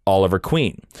Oliver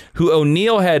Queen, who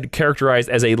O'Neil had characterized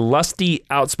as a lusty,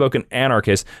 outspoken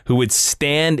anarchist who would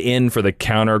stand in for the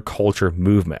counterculture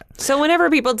movement. So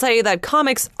whenever people tell you that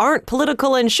comics aren't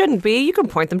political and shouldn't be, you can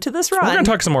point them to this run. We're going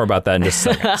to talk some more about that in just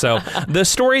a second. So the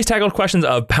stories tackled questions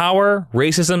of power,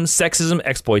 racism, sexism,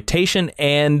 exploitation,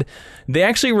 and they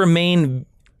actually remain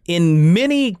in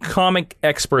many comic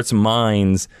experts'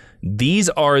 minds. These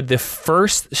are the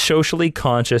first socially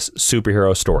conscious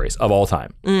superhero stories of all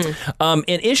time. And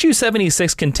issue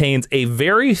 76 contains a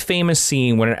very famous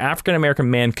scene when an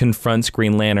African-American man confronts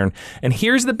Green Lantern. And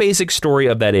here's the basic story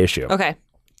of that issue. Okay.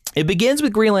 It begins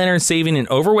with Green Lantern saving an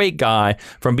overweight guy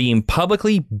from being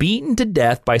publicly beaten to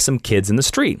death by some kids in the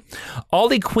street.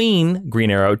 Ollie Queen,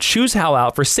 Green Arrow, chews Hal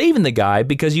out for saving the guy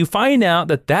because you find out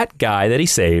that that guy that he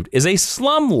saved is a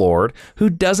slumlord who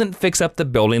doesn't fix up the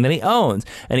building that he owns.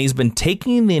 And he's been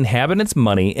taking the inhabitants'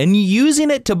 money and using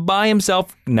it to buy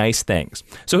himself nice things.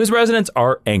 So his residents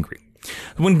are angry.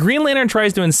 When Green Lantern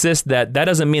tries to insist that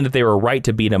doesn't mean that they were right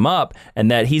to beat him up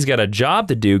and that he's got a job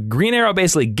to do, Green Arrow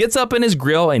basically gets up in his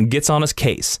grill and gets on his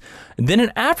case. Then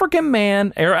an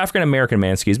African-American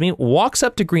man, walks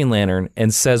up to Green Lantern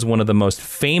and says one of the most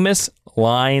famous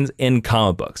lines in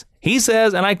comic books. He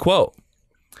says, and I quote,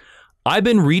 "I've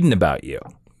been reading about you,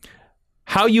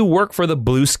 how you work for the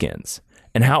Blueskins,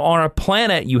 and how on our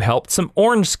planet you helped some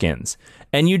orange skins.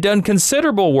 And you done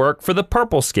considerable work for the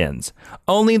purple skins.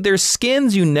 Only there's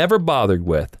skins you never bothered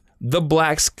with, the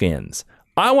black skins.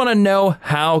 I want to know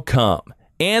how come.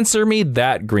 Answer me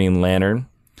that, Green Lantern."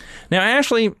 Now,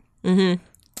 Ashley,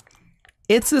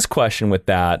 it's this question with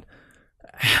that.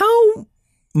 How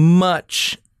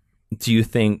much do you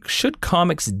think should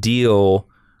comics deal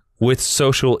with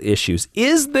social issues?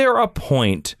 Is there a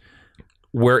point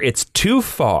where it's too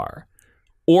far?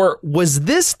 Or was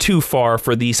this too far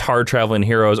for these hard-traveling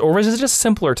heroes? Or was it just a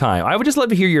simpler time? I would just love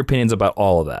to hear your opinions about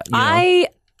all of that. You know? I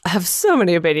have so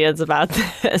many opinions about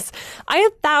this. I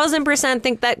 1,000%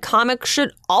 think that comics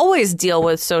should always deal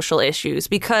with social issues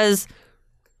because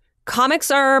Comics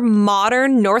are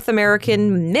modern North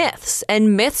American myths,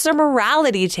 and myths are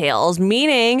morality tales,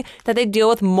 meaning that they deal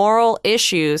with moral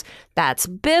issues. That's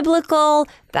biblical,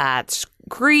 that's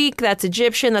Greek, that's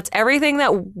Egyptian, that's everything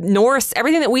that Norse,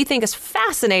 everything that we think is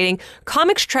fascinating.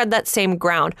 Comics tread that same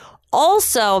ground.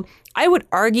 Also, I would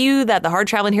argue that the Hard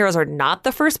Traveling Heroes are not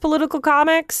the first political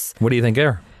comics. What do you think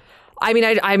there? I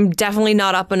mean, I'm definitely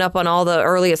not up and up on all the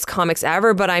earliest comics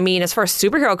ever, but I mean, as far as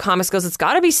superhero comics goes, it's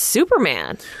got to be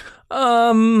Superman.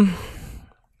 Because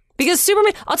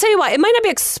Superman, I'll tell you why, it might not be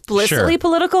explicitly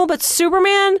political, but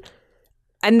Superman,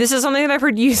 and this is something that I've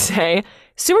heard you say,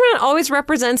 Superman always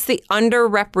represents the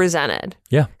underrepresented.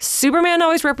 Yeah. Superman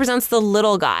always represents the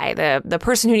little guy, the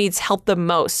person who needs help the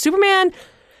most.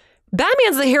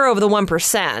 Batman's the hero of the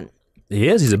 1%. He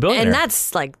is. He's a billionaire. And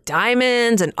that's like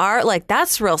diamonds and art. Like,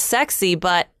 that's real sexy,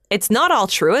 but it's not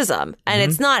altruism and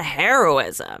it's not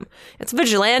heroism. It's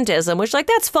vigilantism, which, like,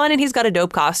 that's fun, and he's got a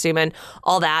dope costume and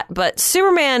all that. But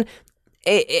Superman,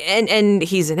 and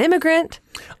he's an immigrant.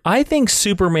 I think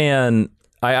Superman,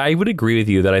 I would agree with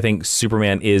you that I think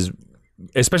Superman is,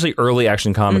 especially early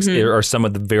Action Comics, are some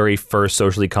of the very first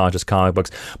socially conscious comic books.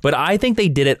 But I think they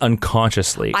did it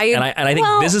unconsciously. I think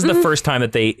this is the first time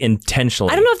that they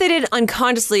intentionally... I don't know if they did it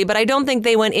unconsciously, but I don't think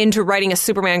they went into writing a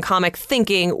Superman comic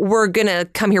thinking, we're going to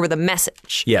come here with a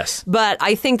message. Yes. But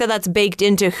I think that that's baked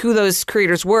into who those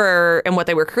creators were and what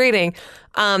they were creating.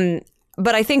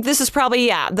 But I think this is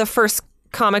probably, the first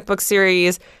comic book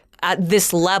series at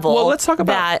this level. Well, let's talk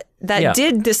about... that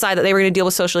did decide that they were going to deal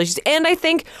with social issues. And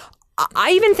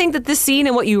I even think that this scene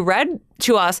and what you read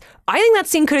to us, I think that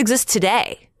scene could exist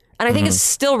today. And I think it's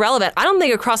still relevant. I don't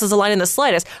think it crosses a line in the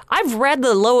slightest. I've read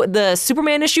the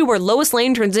Superman issue where Lois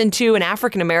Lane turns into an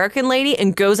African-American lady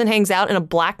and goes and hangs out in a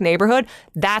black neighborhood.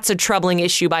 That's a troubling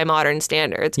issue by modern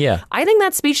standards. Yeah. I think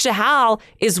that speech to Hal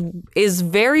is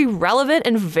very relevant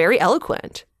and very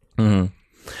eloquent. Mm-hmm.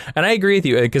 And I agree with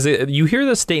you, because you hear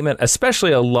this statement,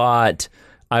 especially a lot,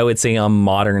 I would say, on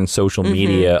modern social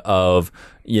media of,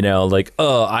 like,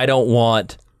 I don't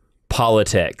want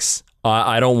politics.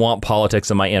 I don't want politics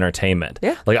in my entertainment.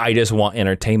 Yeah. Like, I just want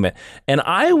entertainment. And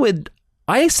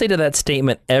I say to that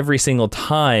statement every single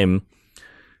time,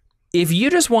 if you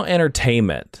just want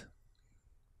entertainment,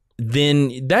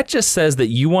 then that just says that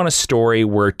you want a story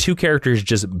where two characters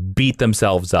just beat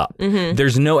themselves up.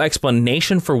 There's no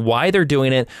explanation for why they're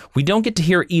doing it. We don't get to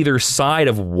hear either side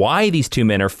of why these two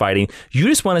men are fighting. You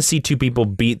just want to see two people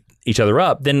beat each other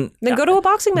up. Then go to a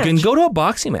boxing match. Then go to a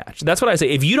boxing match. That's what I say.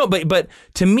 If you don't, but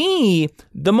to me,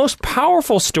 the most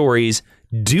powerful stories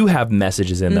do have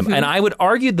messages in them. And I would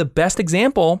argue the best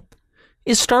example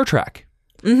is Star Trek.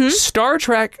 Star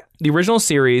Trek, the original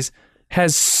series,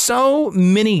 has so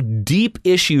many deep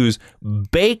issues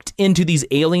baked into these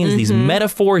aliens, these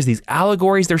metaphors, these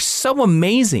allegories. They're so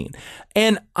amazing.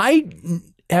 And I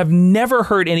have never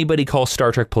heard anybody call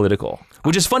Star Trek political,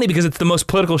 which is funny because it's the most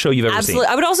political show you've ever seen.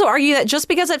 I would also argue that just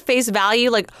because at face value,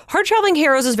 like, Hard Traveling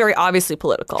Heroes is very obviously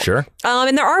political. Sure.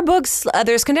 And there are books,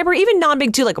 there's contemporary, even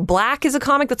non-big too, like Black is a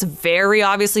comic that's very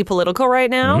obviously political right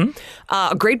now.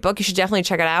 A great book. You should definitely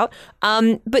check it out.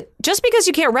 But just because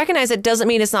you can't recognize it doesn't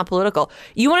mean it's not political.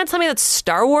 You want to tell me that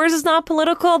Star Wars is not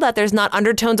political, that there's not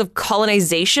undertones of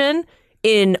colonization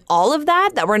in all of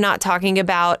that we're not talking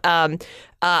about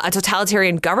a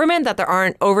totalitarian government, that there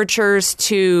aren't overtures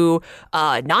to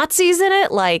Nazis in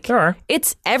it? Like, there are.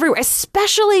 It's everywhere,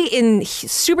 especially in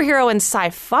superhero and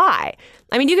sci-fi.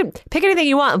 I mean, you could pick anything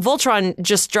you want. Voltron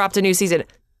just dropped a new season.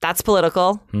 That's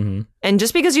political. And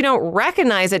just because you don't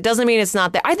recognize it doesn't mean it's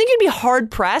not there. I think you'd be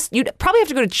hard-pressed. You'd probably have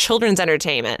to go to children's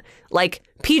entertainment, like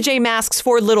PJ Masks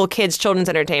for little kids children's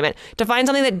entertainment, to find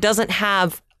something that doesn't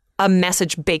have a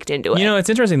message baked into it. It's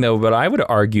interesting, though, but I would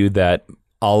argue that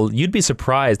you'd be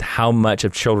surprised how much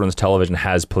of children's television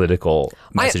has political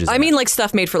messages. I mean, like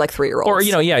stuff made for like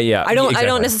 3-year-olds. Or yeah. I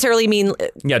don't necessarily mean.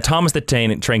 Yeah, Thomas the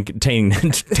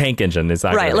Tank Engine is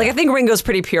not right. Like, I think Ringo's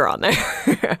pretty pure on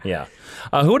there. Yeah.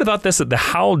 Who would have thought the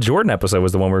Hal Jordan episode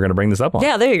was the one we were going to bring this up on?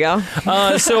 Yeah, there you go.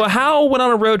 So Hal went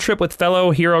on a road trip with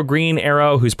fellow hero Green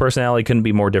Arrow, whose personality couldn't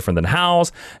be more different than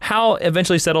Hal's. Hal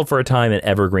eventually settled for a time in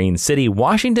Evergreen City,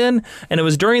 Washington, and it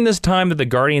was during this time that the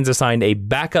Guardians assigned a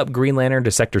backup Green Lantern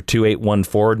to Sector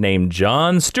 2814 named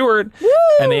John Stewart,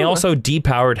 and they also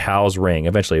depowered Hal's ring.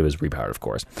 Eventually it was repowered, of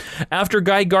course. After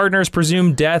Guy Gardner's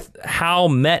presumed death, Hal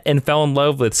met and fell in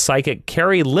love with psychic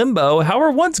Carrie Limbo.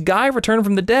 However, once Guy returned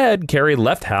from the dead, Carrie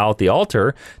left Hal at the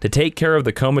altar to take care of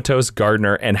the comatose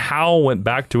Gardner, and Hal went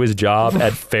back to his job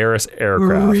at Ferris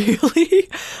Aircraft. Really?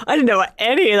 I didn't know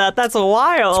any of that. That's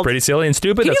wild. It's pretty silly and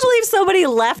stupid. Can you believe somebody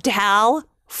left Hal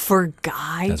for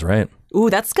Guy? That's right. Ooh,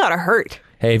 that's gotta hurt.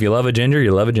 Hey, if you love a ginger,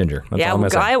 you love a ginger. That's all I'm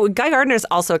gonna say. Guy Gardner is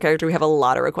also a character we have a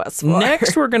lot of requests for.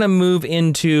 Next, we're going to move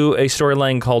into a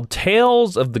storyline called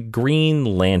Tales of the Green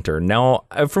Lantern. Now,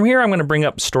 from here, I'm going to bring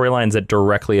up storylines that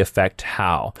directly affect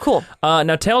Hal. Cool.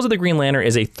 Now, Tales of the Green Lantern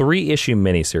is a 3-issue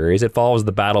miniseries. It follows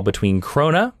the battle between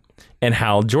Krona and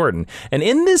Hal Jordan. And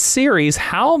in this series,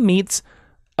 Hal meets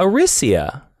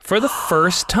Aricia for the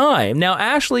first time. Now,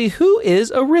 Ashley, who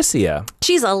is Aricia?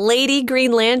 She's a lady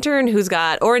Green Lantern who's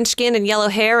got orange skin and yellow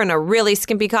hair and a really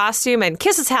skimpy costume and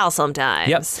kisses Hal sometimes.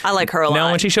 Yep. I like her a lot.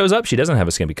 Now, when she shows up, she doesn't have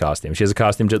a skimpy costume. She has a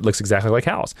costume that looks exactly like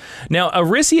Hal's. Now,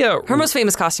 Aricia... Her most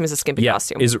famous costume is a skimpy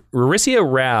costume. Aricia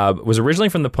Rab was originally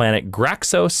from the planet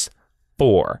Graxos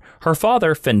 4. Her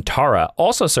father, Fentara,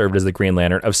 also served as the Green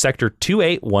Lantern of Sector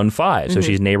 2815, so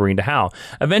she's neighboring to Hal.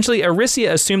 Eventually,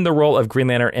 Aricia assumed the role of Green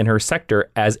Lantern in her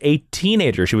sector as a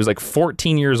teenager. She was like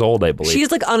 14 years old, I believe. She's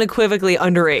like unequivocally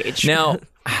underage. Now,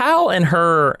 Hal and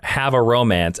her have a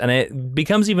romance, and it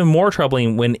becomes even more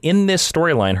troubling when in this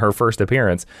storyline, her first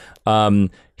appearance,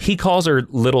 he calls her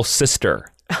little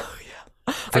sister.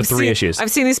 For 3 issues.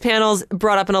 I've seen these panels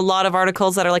brought up in a lot of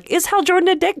articles that are like, is Hal Jordan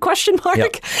a dick? ?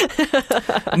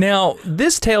 Yep. Now,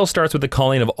 this tale starts with the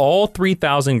calling of all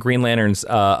 3,000 Green Lanterns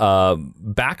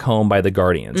back home by the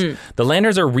Guardians. The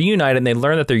Lanterns are reunited and they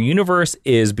learn that their universe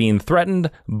is being threatened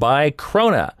by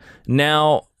Krona.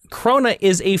 Now, Krona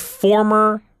is a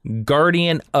former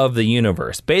Guardian of the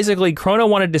universe. Basically, Krona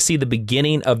wanted to see the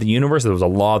beginning of the universe. There was a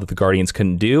law that the Guardians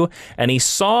couldn't do, and he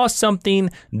saw something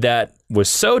that was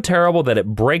so terrible that it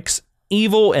breaks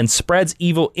evil and spreads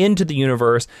evil into the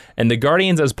universe, and the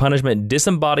Guardians, as punishment,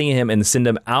 disembody him and send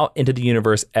him out into the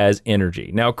universe as energy.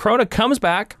 Now, Krona comes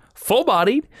back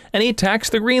full-bodied, and he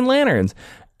attacks the Green Lanterns.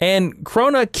 And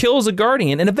Krona kills a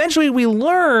Guardian, and eventually we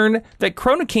learn that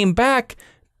Krona came back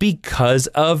because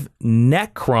of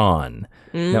Nekron.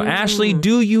 Now, Ashley,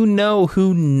 do you know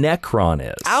who Nekron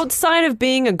is? Outside of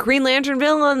being a Green Lantern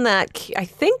villain that I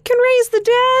think can raise the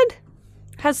dead?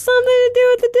 Has something to do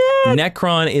with the dead?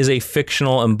 Nekron is a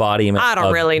fictional embodiment. I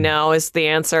don't really know is the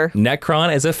answer.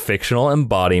 Nekron is a fictional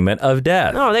embodiment of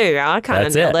death. Oh, there you go. I kind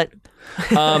of nailed it.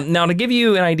 Now, to give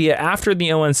you an idea, after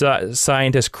the Owen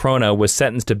scientist Krona was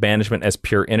sentenced to banishment as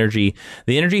pure energy,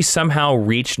 the energy somehow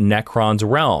reached Nekron's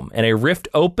realm, and a rift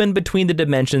opened between the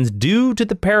dimensions due to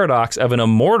the paradox of an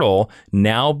immortal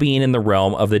now being in the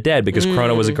realm of the dead, because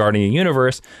Krona was a guardian of the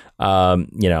universe.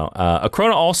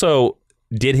 Krona also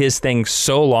did his thing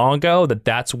so long ago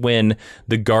that's when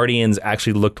the Guardians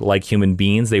actually looked like human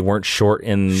beings. They weren't short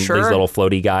in these little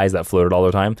floaty guys that floated all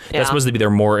the time. Yeah. That's supposed to be their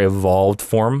more evolved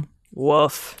form.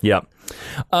 Woof. Yep.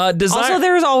 Also,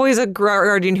 there's always a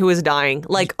Guardian who is dying.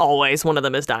 Like always, one of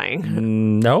them is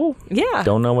dying. No. Yeah.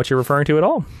 Don't know what you're referring to at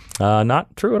all.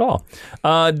 Not true at all.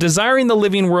 Desiring the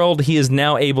living world he is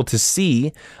now able to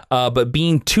see, but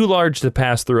being too large to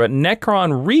pass through it,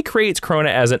 Nekron recreates Krona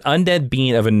as an undead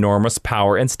being of enormous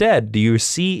power instead. Do you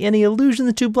see any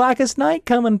allusions to Blackest Night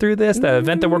coming through this? The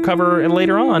event that we'll cover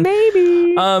later on.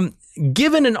 Maybe.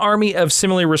 Given an army of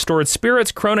similarly restored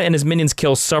spirits, Krona and his minions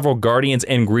kill several Guardians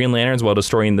and Green Lanterns while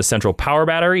destroying the central power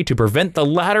battery to prevent the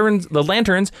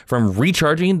lanterns from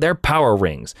recharging their power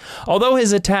rings. Although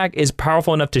his attack is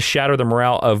powerful enough to shatter the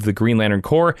morale of the Green Lantern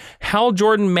Corps, Hal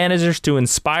Jordan manages to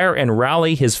inspire and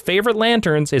rally his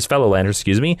fellow lanterns,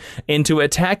 into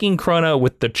attacking Krona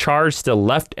with the charge still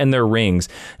left in their rings.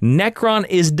 Nekron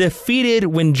is defeated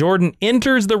when Jordan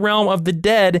enters the realm of the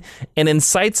dead and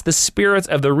incites the spirits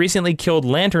of the recently killed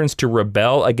Lanterns to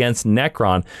rebel against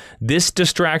Nekron. This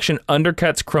distraction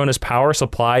undercuts Krona's power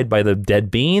supplied by the dead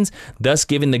beings, thus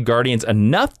giving the Guardians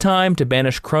enough time to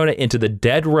banish Krona into the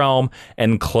dead realm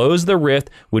and close the rift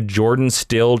with Jordan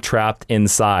still trapped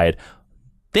inside.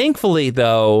 Thankfully,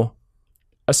 though,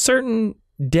 a certain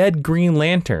dead Green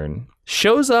Lantern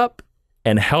shows up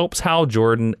and helps Hal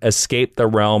Jordan escape the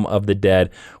realm of the dead.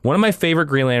 One of my favorite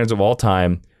Green Lanterns of all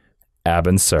time,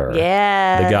 Abin Sur.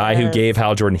 Yeah. The guy who gave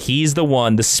Hal Jordan. He's the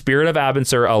one. The spirit of Abin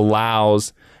Sur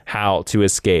allows Hal to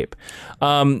escape.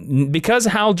 Because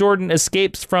Hal Jordan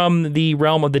escapes from the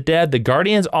realm of the dead, the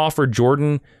Guardians offer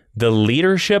Jordan the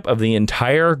leadership of the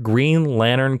entire Green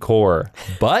Lantern Corps.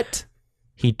 But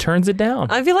he turns it down.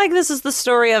 I feel like this is the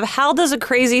story of Hal does a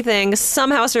crazy thing,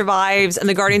 somehow survives, and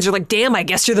the Guardians are like, damn, I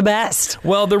guess you're the best.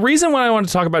 Well, the reason why I want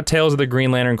to talk about Tales of the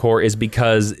Green Lantern Corps is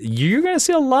because you're going to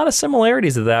see a lot of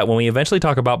similarities to that when we eventually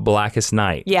talk about Blackest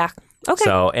Night. Yeah. Okay.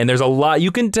 And there's a lot.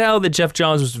 You can tell that Jeff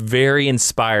Johns was very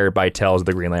inspired by Tales of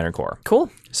the Green Lantern Corps.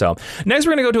 Cool. So next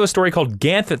we're going to go to a story called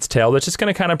Ganthet's Tale that's just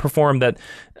going to kind of perform that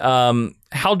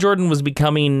Hal Jordan was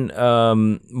becoming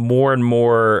more and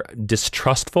more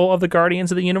distrustful of the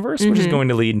Guardians of the Universe, which is going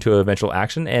to lead into eventual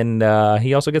action. And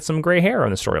he also gets some gray hair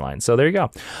on the storyline. So there you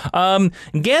go.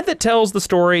 Ganthet tells the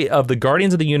story of the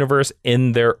Guardians of the Universe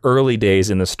in their early days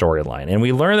in the storyline. And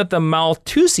we learn that the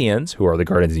Malthusians, who are the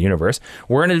Guardians of the Universe,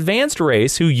 were an advanced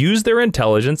race who used their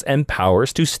intelligence and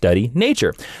powers to study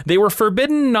nature. They were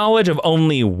forbidden knowledge of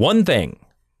only one thing: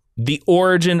 the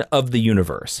origin of the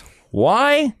universe.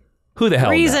 Why? Who the hell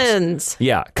knows? Reasons.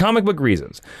 Yeah, comic book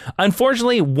reasons.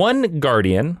 Unfortunately, one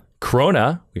Guardian,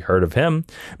 Krona, we heard of him,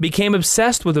 became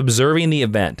obsessed with observing the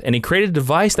event, and he created a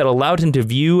device that allowed him to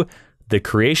view the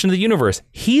creation of the universe.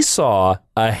 He saw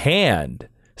a hand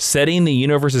setting the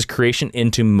universe's creation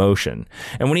into motion.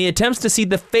 And when he attempts to see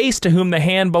the face to whom the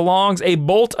hand belongs, a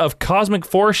bolt of cosmic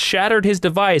force shattered his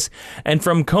device, and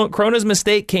from Krona's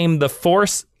mistake came the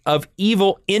force of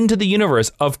evil into the universe.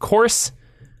 Of course,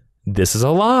 this is a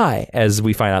lie, as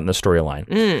we find out in the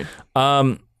storyline.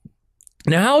 Now,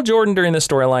 Hal Jordan, during the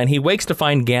storyline, he wakes to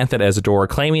find Ganthet as a door,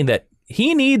 claiming that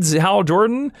he needs Hal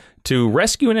Jordan to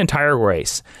rescue an entire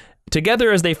race.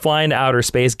 Together, as they fly into outer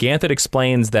space, Ganthet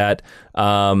explains that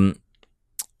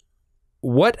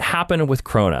what happened with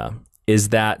Krona is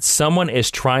that someone is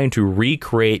trying to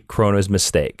recreate Krona's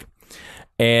mistake.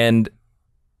 And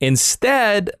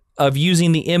instead of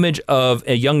using the image of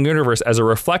a young universe as a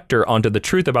reflector onto the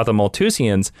truth about the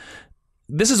Malthusians,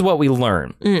 this is what we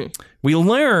learn. We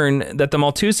learn that the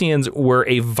Malthusians were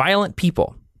a violent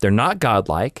people. They're not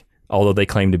godlike, although they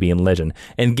claim to be in legend.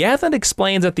 And Ganthet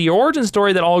explains that the origin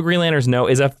story that all Green Lanterns know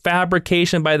is a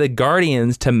fabrication by the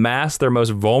Guardians to mask their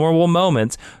most vulnerable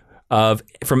moments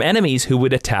from enemies who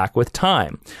would attack with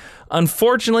time.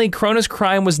 Unfortunately, Krona's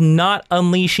crime was not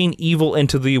unleashing evil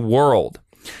into the world,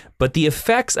 but the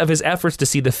effects of his efforts to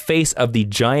see the face of the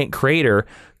giant crater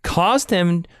caused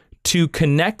him to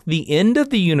connect the end of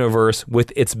the universe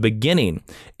with its beginning,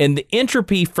 and the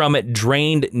entropy from it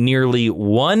drained nearly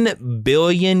 1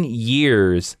 billion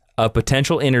years of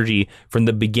potential energy from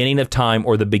the beginning of time,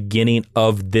 or the beginning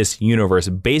of this universe,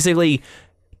 basically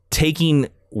taking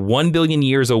 1 billion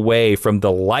years away from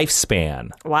the lifespan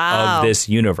of this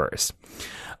universe.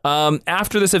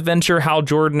 After this adventure, Hal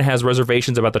Jordan has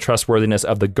reservations about the trustworthiness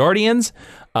of the Guardians,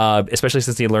 especially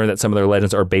since he learned that some of their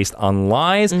legends are based on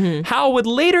lies. Hal would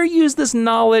later use this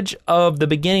knowledge of the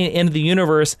beginning and end of the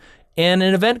universe in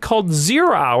an event called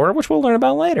 0 Hour, which we'll learn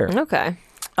about later. Okay.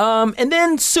 And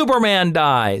then Superman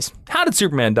dies. How did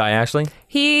Superman die, Ashley?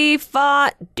 He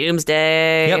fought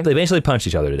Doomsday. Yep, they eventually punched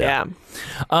each other to death.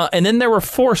 Yeah. And then there were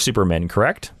 4 Supermen,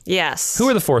 correct? Yes. Who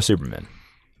are the 4 Supermen?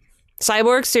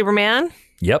 Cyborg Superman.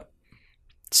 Yep.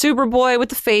 Superboy with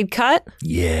the fade cut.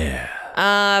 Yeah.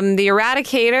 The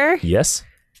Eradicator. Yes.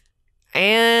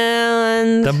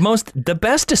 And the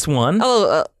bestest one.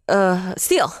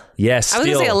 Steel. Yes, Steel. I was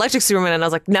going to say Electric Superman, and I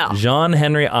was like, no. John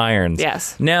Henry Irons.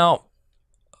 Yes. Now,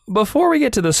 before we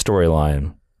get to the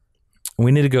storyline,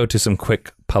 we need to go to some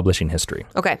quick publishing history.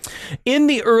 Okay. In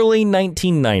the early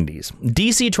 1990s,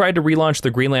 DC tried to relaunch the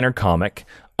Green Lantern comic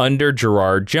under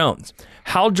Gerard Jones.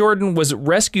 Hal Jordan was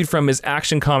rescued from his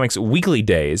Action Comics Weekly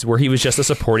days, where he was just a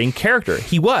supporting character.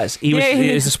 He was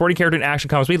a supporting character in Action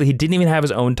Comics Weekly. He didn't even have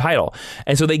his own title.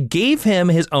 And so they gave him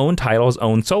his own title, his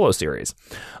own solo series.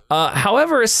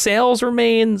 However, sales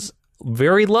remains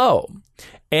very low,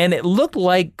 and it looked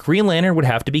like Green Lantern would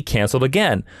have to be canceled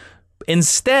again.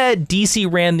 Instead,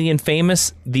 DC ran the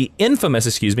infamous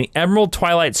Emerald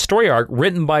Twilight story arc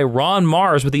written by Ron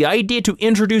Mars with the idea to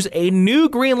introduce a new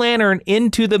Green Lantern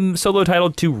into the solo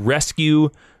title to rescue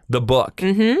the book.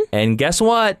 And guess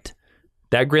what?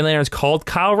 That Green Lantern is called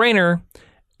Kyle Rayner,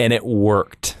 and it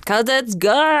worked. Because it's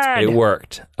good. It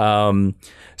worked.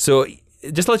 So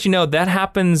just to let you know, that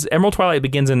happens. Emerald Twilight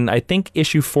begins in, I think,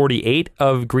 issue 48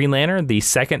 of Green Lantern, the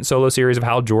second solo series of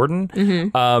Hal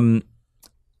Jordan.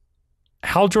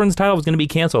 Hal Jordan's title was going to be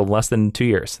canceled in less than 2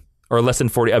 years, or less than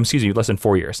 4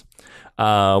 years.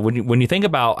 When you think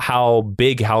about how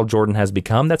big Hal Jordan has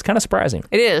become, that's kind of surprising.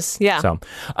 It is, yeah. So,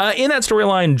 in that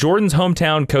storyline, Jordan's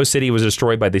hometown, Coast City, was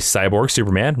destroyed by the cyborg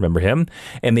Superman, remember him,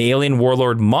 and the alien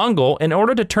warlord Mongol in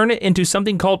order to turn it into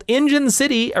something called Engine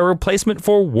City, a replacement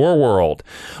for Warworld.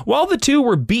 While the two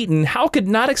were beaten, Hal could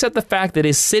not accept the fact that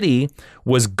his city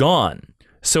was gone.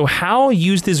 So Hal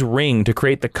used his ring to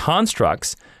create the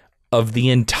constructs of the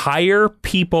entire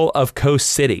people of Coast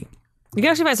City. You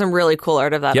can actually find some really cool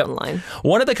art of that online.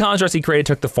 One of the constructs he created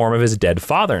took the form of his dead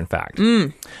father, in fact.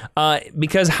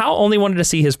 Because Hal only wanted to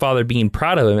see his father being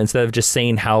proud of him instead of just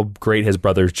saying how great his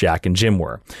brothers Jack and Jim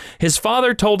were. His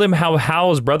father told him how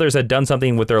Hal's brothers had done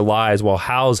something with their lives while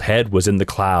Hal's head was in the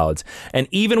clouds. And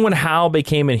even when Hal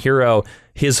became a hero,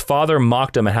 his father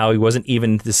mocked him at how he wasn't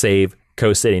even to save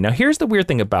Coast City. Now, here's the weird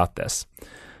thing about this.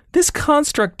 This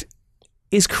construct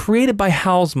is created by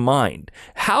Hal's mind.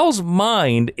 Hal's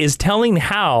mind is telling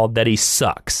Hal that he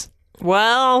sucks.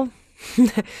 Well,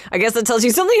 I guess that tells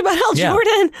you something about Hal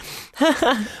Jordan.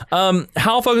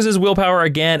 Hal focuses willpower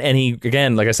again,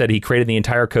 and like I said, he created the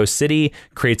entire Coast City,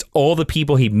 creates all the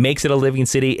people, he makes it a living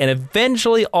city, and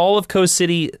eventually all of Coast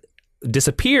City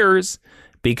disappears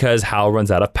because Hal runs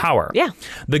out of power. Yeah.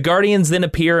 The Guardians then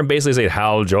appear and basically say,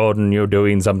 Hal Jordan, you're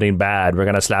doing something bad. We're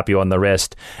going to slap you on the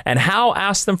wrist. And Hal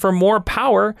asks them for more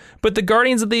power, but the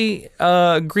Guardians of the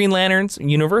Green Lanterns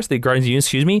universe,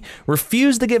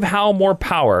 refuse to give Hal more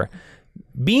power.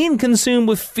 Being consumed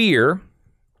with fear,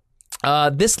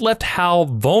 this left Hal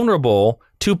vulnerable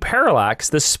to Parallax,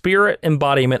 the spirit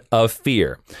embodiment of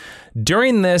fear.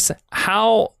 During this,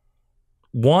 Hal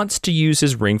wants to use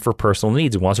his ring for personal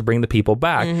needs. He wants to bring the people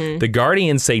back. The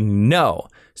Guardians say no.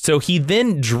 So he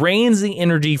then drains the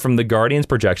energy from the Guardians'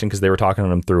 projection, because they were talking to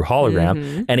him through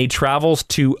hologram, and he travels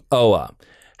to Oa.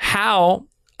 Hal,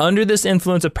 under this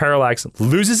influence of Parallax,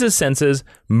 loses his senses,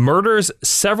 murders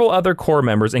several other core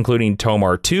members, including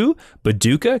Tomar 2,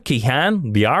 Baduka,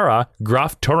 Kihan, Liara,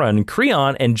 Graf Turan,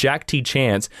 Creon, and Jack T.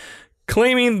 Chance,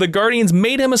 claiming the Guardians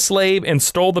made him a slave and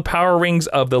stole the power rings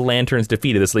of the Lanterns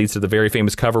defeated. This leads to the very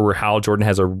famous cover where Hal Jordan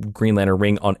has a Green Lantern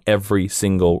ring on every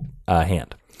single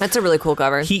hand. That's a really cool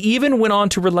cover. He even went on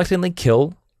to reluctantly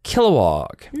kill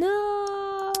Kilowog. No.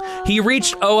 He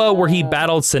reached Oa, where he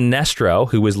battled Sinestro,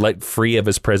 who was let free of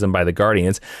his prison by the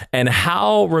Guardians, and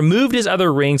Hal removed his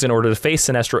other rings in order to face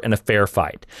Sinestro in a fair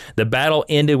fight. The battle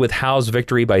ended with Hal's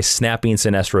victory by snapping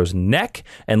Sinestro's neck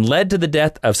and led to the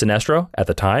death of Sinestro at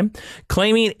the time,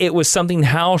 claiming it was something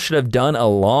Hal should have done a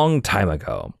long time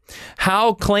ago.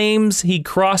 Hal claims he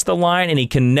crossed the line and he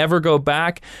can never go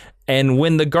back. And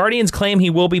when the Guardians claim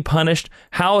he will be punished,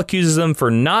 Hal accuses them for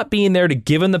not being there to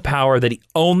give him the power that he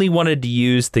only wanted to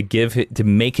use to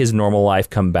make his normal life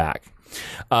come back.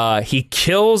 He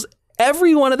kills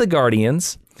every one of the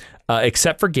Guardians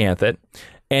except for Ganthet,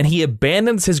 and he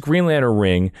abandons his Green Lantern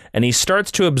ring, and he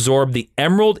starts to absorb the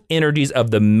emerald energies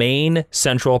of the main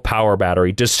central power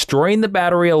battery, destroying the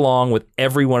battery along with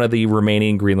every one of the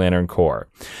remaining Green Lantern Corps.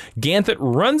 Ganthet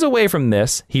runs away from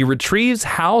this. He retrieves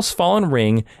Hal's fallen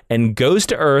ring and goes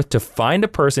to Earth to find a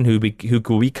person who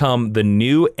will become the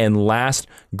new and last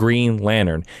Green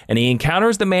Lantern. And he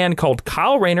encounters the man called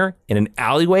Kyle Rayner in an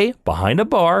alleyway behind a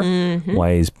bar.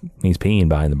 Why he's peeing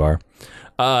behind the bar.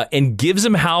 And gives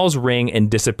him Hal's ring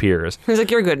and disappears. He's like,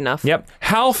 you're good enough. Yep.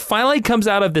 Hal finally comes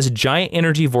out of this giant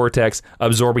energy vortex,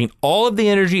 absorbing all of the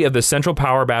energy of the central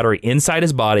power battery inside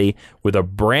his body with a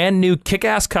brand new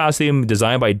kick-ass costume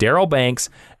designed by Daryl Banks,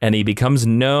 and he becomes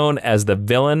known as the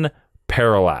villain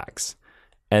Parallax.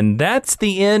 And that's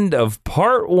the end of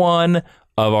part 1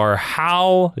 of our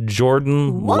Hal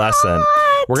Jordan lesson.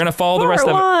 We're gonna follow the rest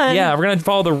of we're gonna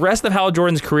follow the rest of Hal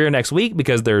Jordan's career next week,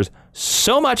 because there's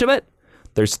so much of it.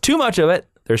 There's too much of it.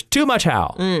 There's too much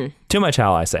Hal. Too much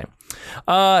Hal, I say.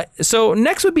 So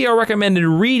next would be our recommended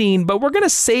reading, but we're going to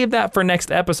save that for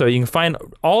next episode. You can find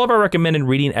all of our recommended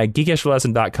reading at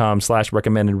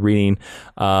geekhistorylesson.com/recommended reading.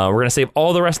 We're going to save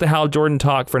all the rest of Hal Jordan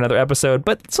talk for another episode.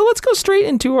 So let's go straight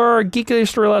into our Geek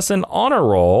History Lesson honor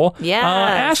roll. Yes.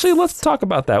 Ashley, let's talk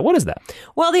about that. What is that?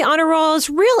 Well, the honor roll is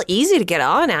real easy to get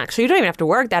on, actually. You don't even have to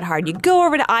work that hard. You go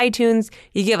over to iTunes,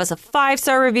 you give us a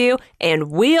 5-star review,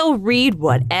 and we'll read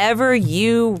whatever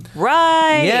you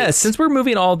write. Yeah, since we're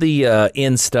moving all the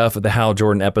in stuff of the Hal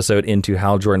Jordan episode into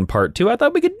Hal Jordan Part 2, I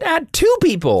thought we could add 2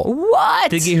 people.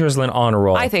 What? To Geek History Lesson honor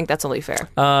roll. I think that's only fair.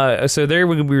 So there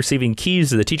we're going to be receiving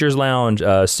keys to the Teacher's Lounge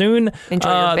soon. Enjoy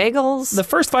your bagels. The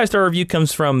first 5-star review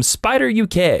comes from Spider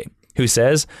UK, who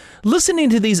says, listening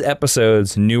to these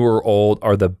episodes, new or old,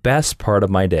 are the best part of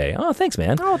my day. Oh, thanks,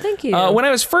 man. Oh, thank you. When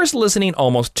I was first listening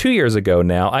almost 2 years ago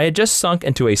now, I had just sunk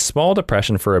into a small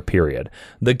depression for a period.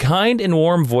 The kind and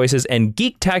warm voices and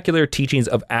geek-tacular teachings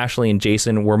of Ashley and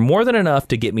Jason were more than enough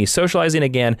to get me socializing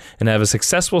again and have a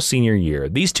successful senior year.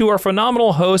 These two are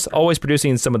phenomenal hosts, always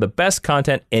producing some of the best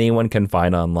content anyone can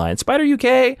find online. Spider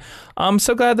UK, I'm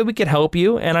so glad that we could help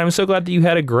you, and I'm so glad that you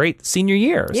had a great senior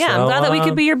year. Yeah, so, I'm glad that we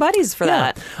could be your buddies for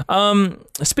that.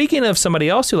 Speaking of somebody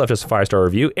else who left us a 5-star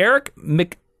review, Eric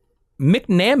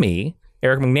McNamee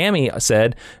Eric McNamee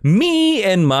said, "Me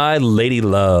and my lady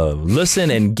love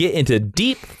listen and get into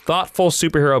deep, thoughtful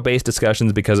superhero-based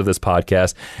discussions because of this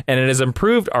podcast, and it has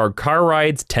improved our car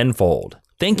rides tenfold.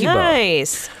 Thank you both."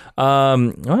 Nice.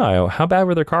 How bad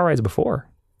were their car rides before?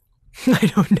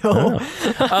 I don't know.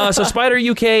 So Spider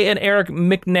UK and Eric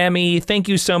McNamee, thank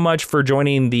you so much for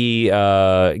joining the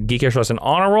Geek History Lesson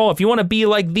Honor Roll. If you want to be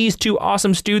like these two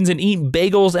awesome students and eat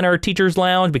bagels in our teacher's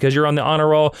lounge because you're on the honor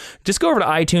roll, just go over to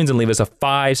iTunes and leave us a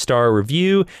 5-star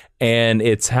review. And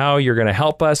it's how you're going to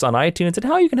help us on iTunes and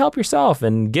how you can help yourself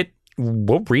and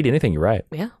we'll read anything you write.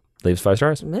 Yeah. Leave us 5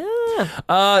 stars. Yeah.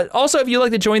 Also, if you'd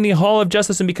like to join the Hall of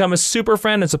Justice and become a super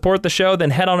friend and support the show,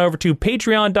 then head on over to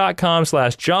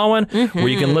patreon.com/Jawiin, where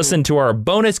you can listen to our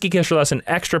bonus Geek History Lesson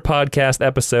extra podcast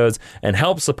episodes and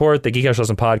help support the Geek History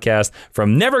Lesson podcast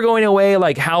from never going away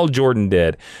like Hal Jordan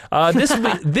did.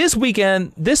 This week,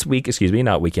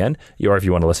 not weekend, or if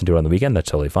you want to listen to it on the weekend,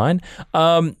 that's totally fine.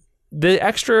 The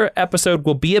extra episode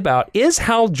will be about, is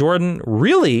Hal Jordan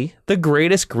really the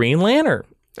greatest Green Lantern?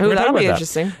 Oh, that'll be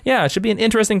interesting. Yeah, it should be an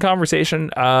interesting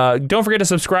conversation. Don't forget to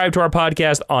subscribe to our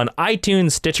podcast on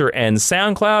iTunes, Stitcher, and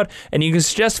SoundCloud. And you can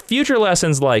suggest future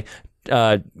lessons like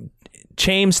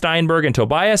Chaim Steinberg and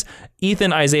Tobias,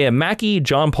 Ethan Isaiah Mackey,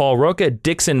 John Paul Roca,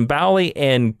 Dixon Bowley,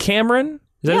 and Cameron.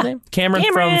 Is that his name? Cameron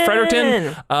from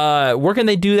Fredericton. Where can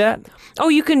they do that? Oh,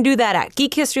 you can do that at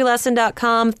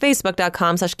geekhistorylesson.com,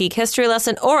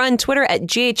 facebook.com/geekhistorylesson, or on Twitter at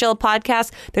GHL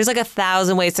Podcast. There's like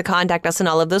 1,000 ways to contact us in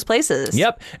all of those places.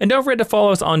 Yep. And don't forget to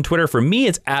follow us on Twitter. For me,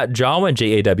 it's at Jawiin,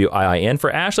 Jawiin.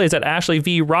 For Ashley, it's at Ashley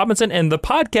V. Robinson. And the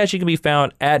podcast, you can be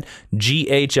found at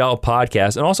GHL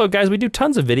Podcast. And also, guys, we do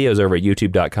tons of videos over at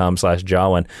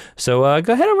youtube.com/Jawiin. So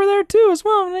go head over there, too, as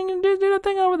well. And do that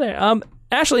thing over there.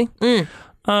 Ashley,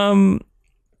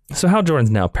 so Hal Jordan's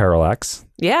now Parallax.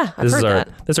 Yeah, I've heard that.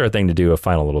 This is our thing to do a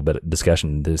final little bit of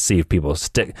discussion to see if people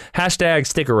stick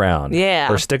around.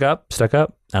 Yeah. Or stuck up. I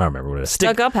don't remember what it is.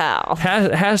 Stuck up Hal.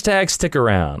 Hashtag stick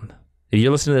around. If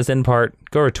you're listening to this in part,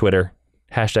 go to Twitter.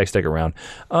 Hashtag stick around.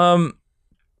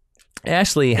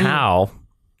 Ashley, Hal,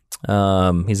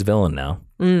 he's a villain now.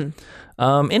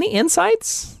 Any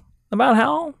insights about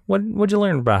Hal? What'd you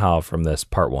learn about Hal from this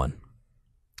part 1?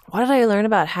 What did I learn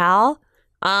about Hal?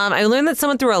 I learned that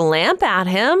someone threw a lamp at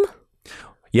him.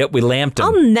 Yep, we lamped him.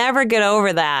 I'll never get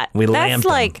over that. Lamped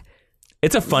him.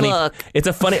 It's a funny. Look.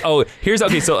 So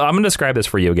I'm going to describe this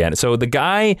for you again. So the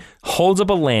guy holds up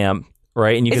a lamp,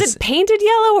 right? And is it painted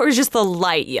yellow or is just the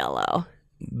light yellow?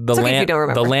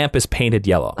 The lamp is painted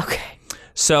yellow. Okay.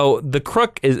 So the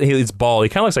crook he's bald. He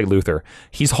kind of looks like Luther.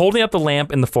 He's holding up the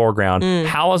lamp in the foreground.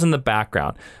 Hal is in the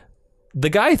background. The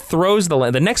guy throws the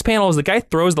lamp. The next panel is the guy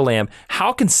throws the lamp.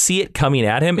 Hal can see it coming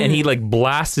at him, and he like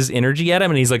blasts his energy at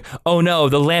him, and he's like, "Oh no,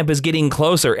 the lamp is getting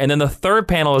closer." And then the third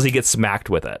panel is he gets smacked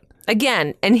with it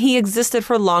again. And he existed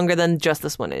for longer than just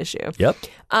this one issue. Yep.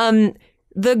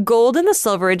 The gold and the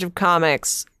silver age of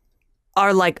comics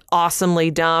are like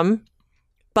awesomely dumb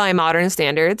by modern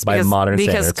standards.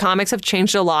 Because comics have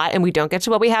changed a lot, and we don't get to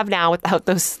what we have now without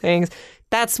those things.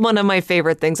 That's one of my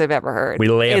favorite things I've ever heard. We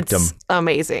lamped him.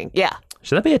 Amazing. Yeah.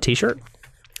 Should that be a t-shirt?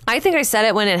 I think I said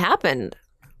it when it happened.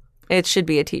 It should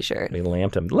be a t-shirt. We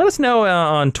lamped him. Let us know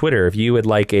on Twitter if you would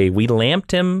like a we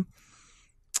lamped him,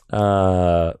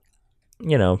 I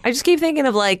just keep thinking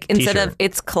of like, instead of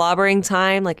it's clobbering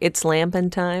time, like it's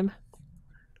lamping time.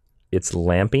 It's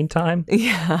lamping time?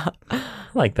 Yeah. I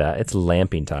like that. It's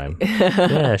lamping time.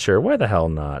 Yeah, sure. Why the hell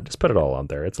not? Just put it all on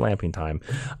there. It's lamping time.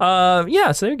 So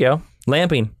there you go.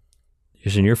 Lamping.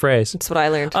 Just a new phrase. That's what I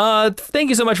learned. Thank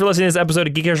you so much for listening to this episode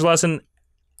of Geek History Lesson.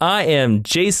 I am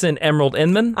Jason Emerald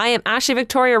Inman. I am Ashley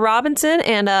Victoria Robinson.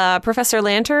 And Professor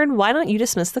Lantern, why don't you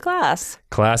dismiss the class?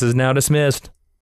 Class is now dismissed.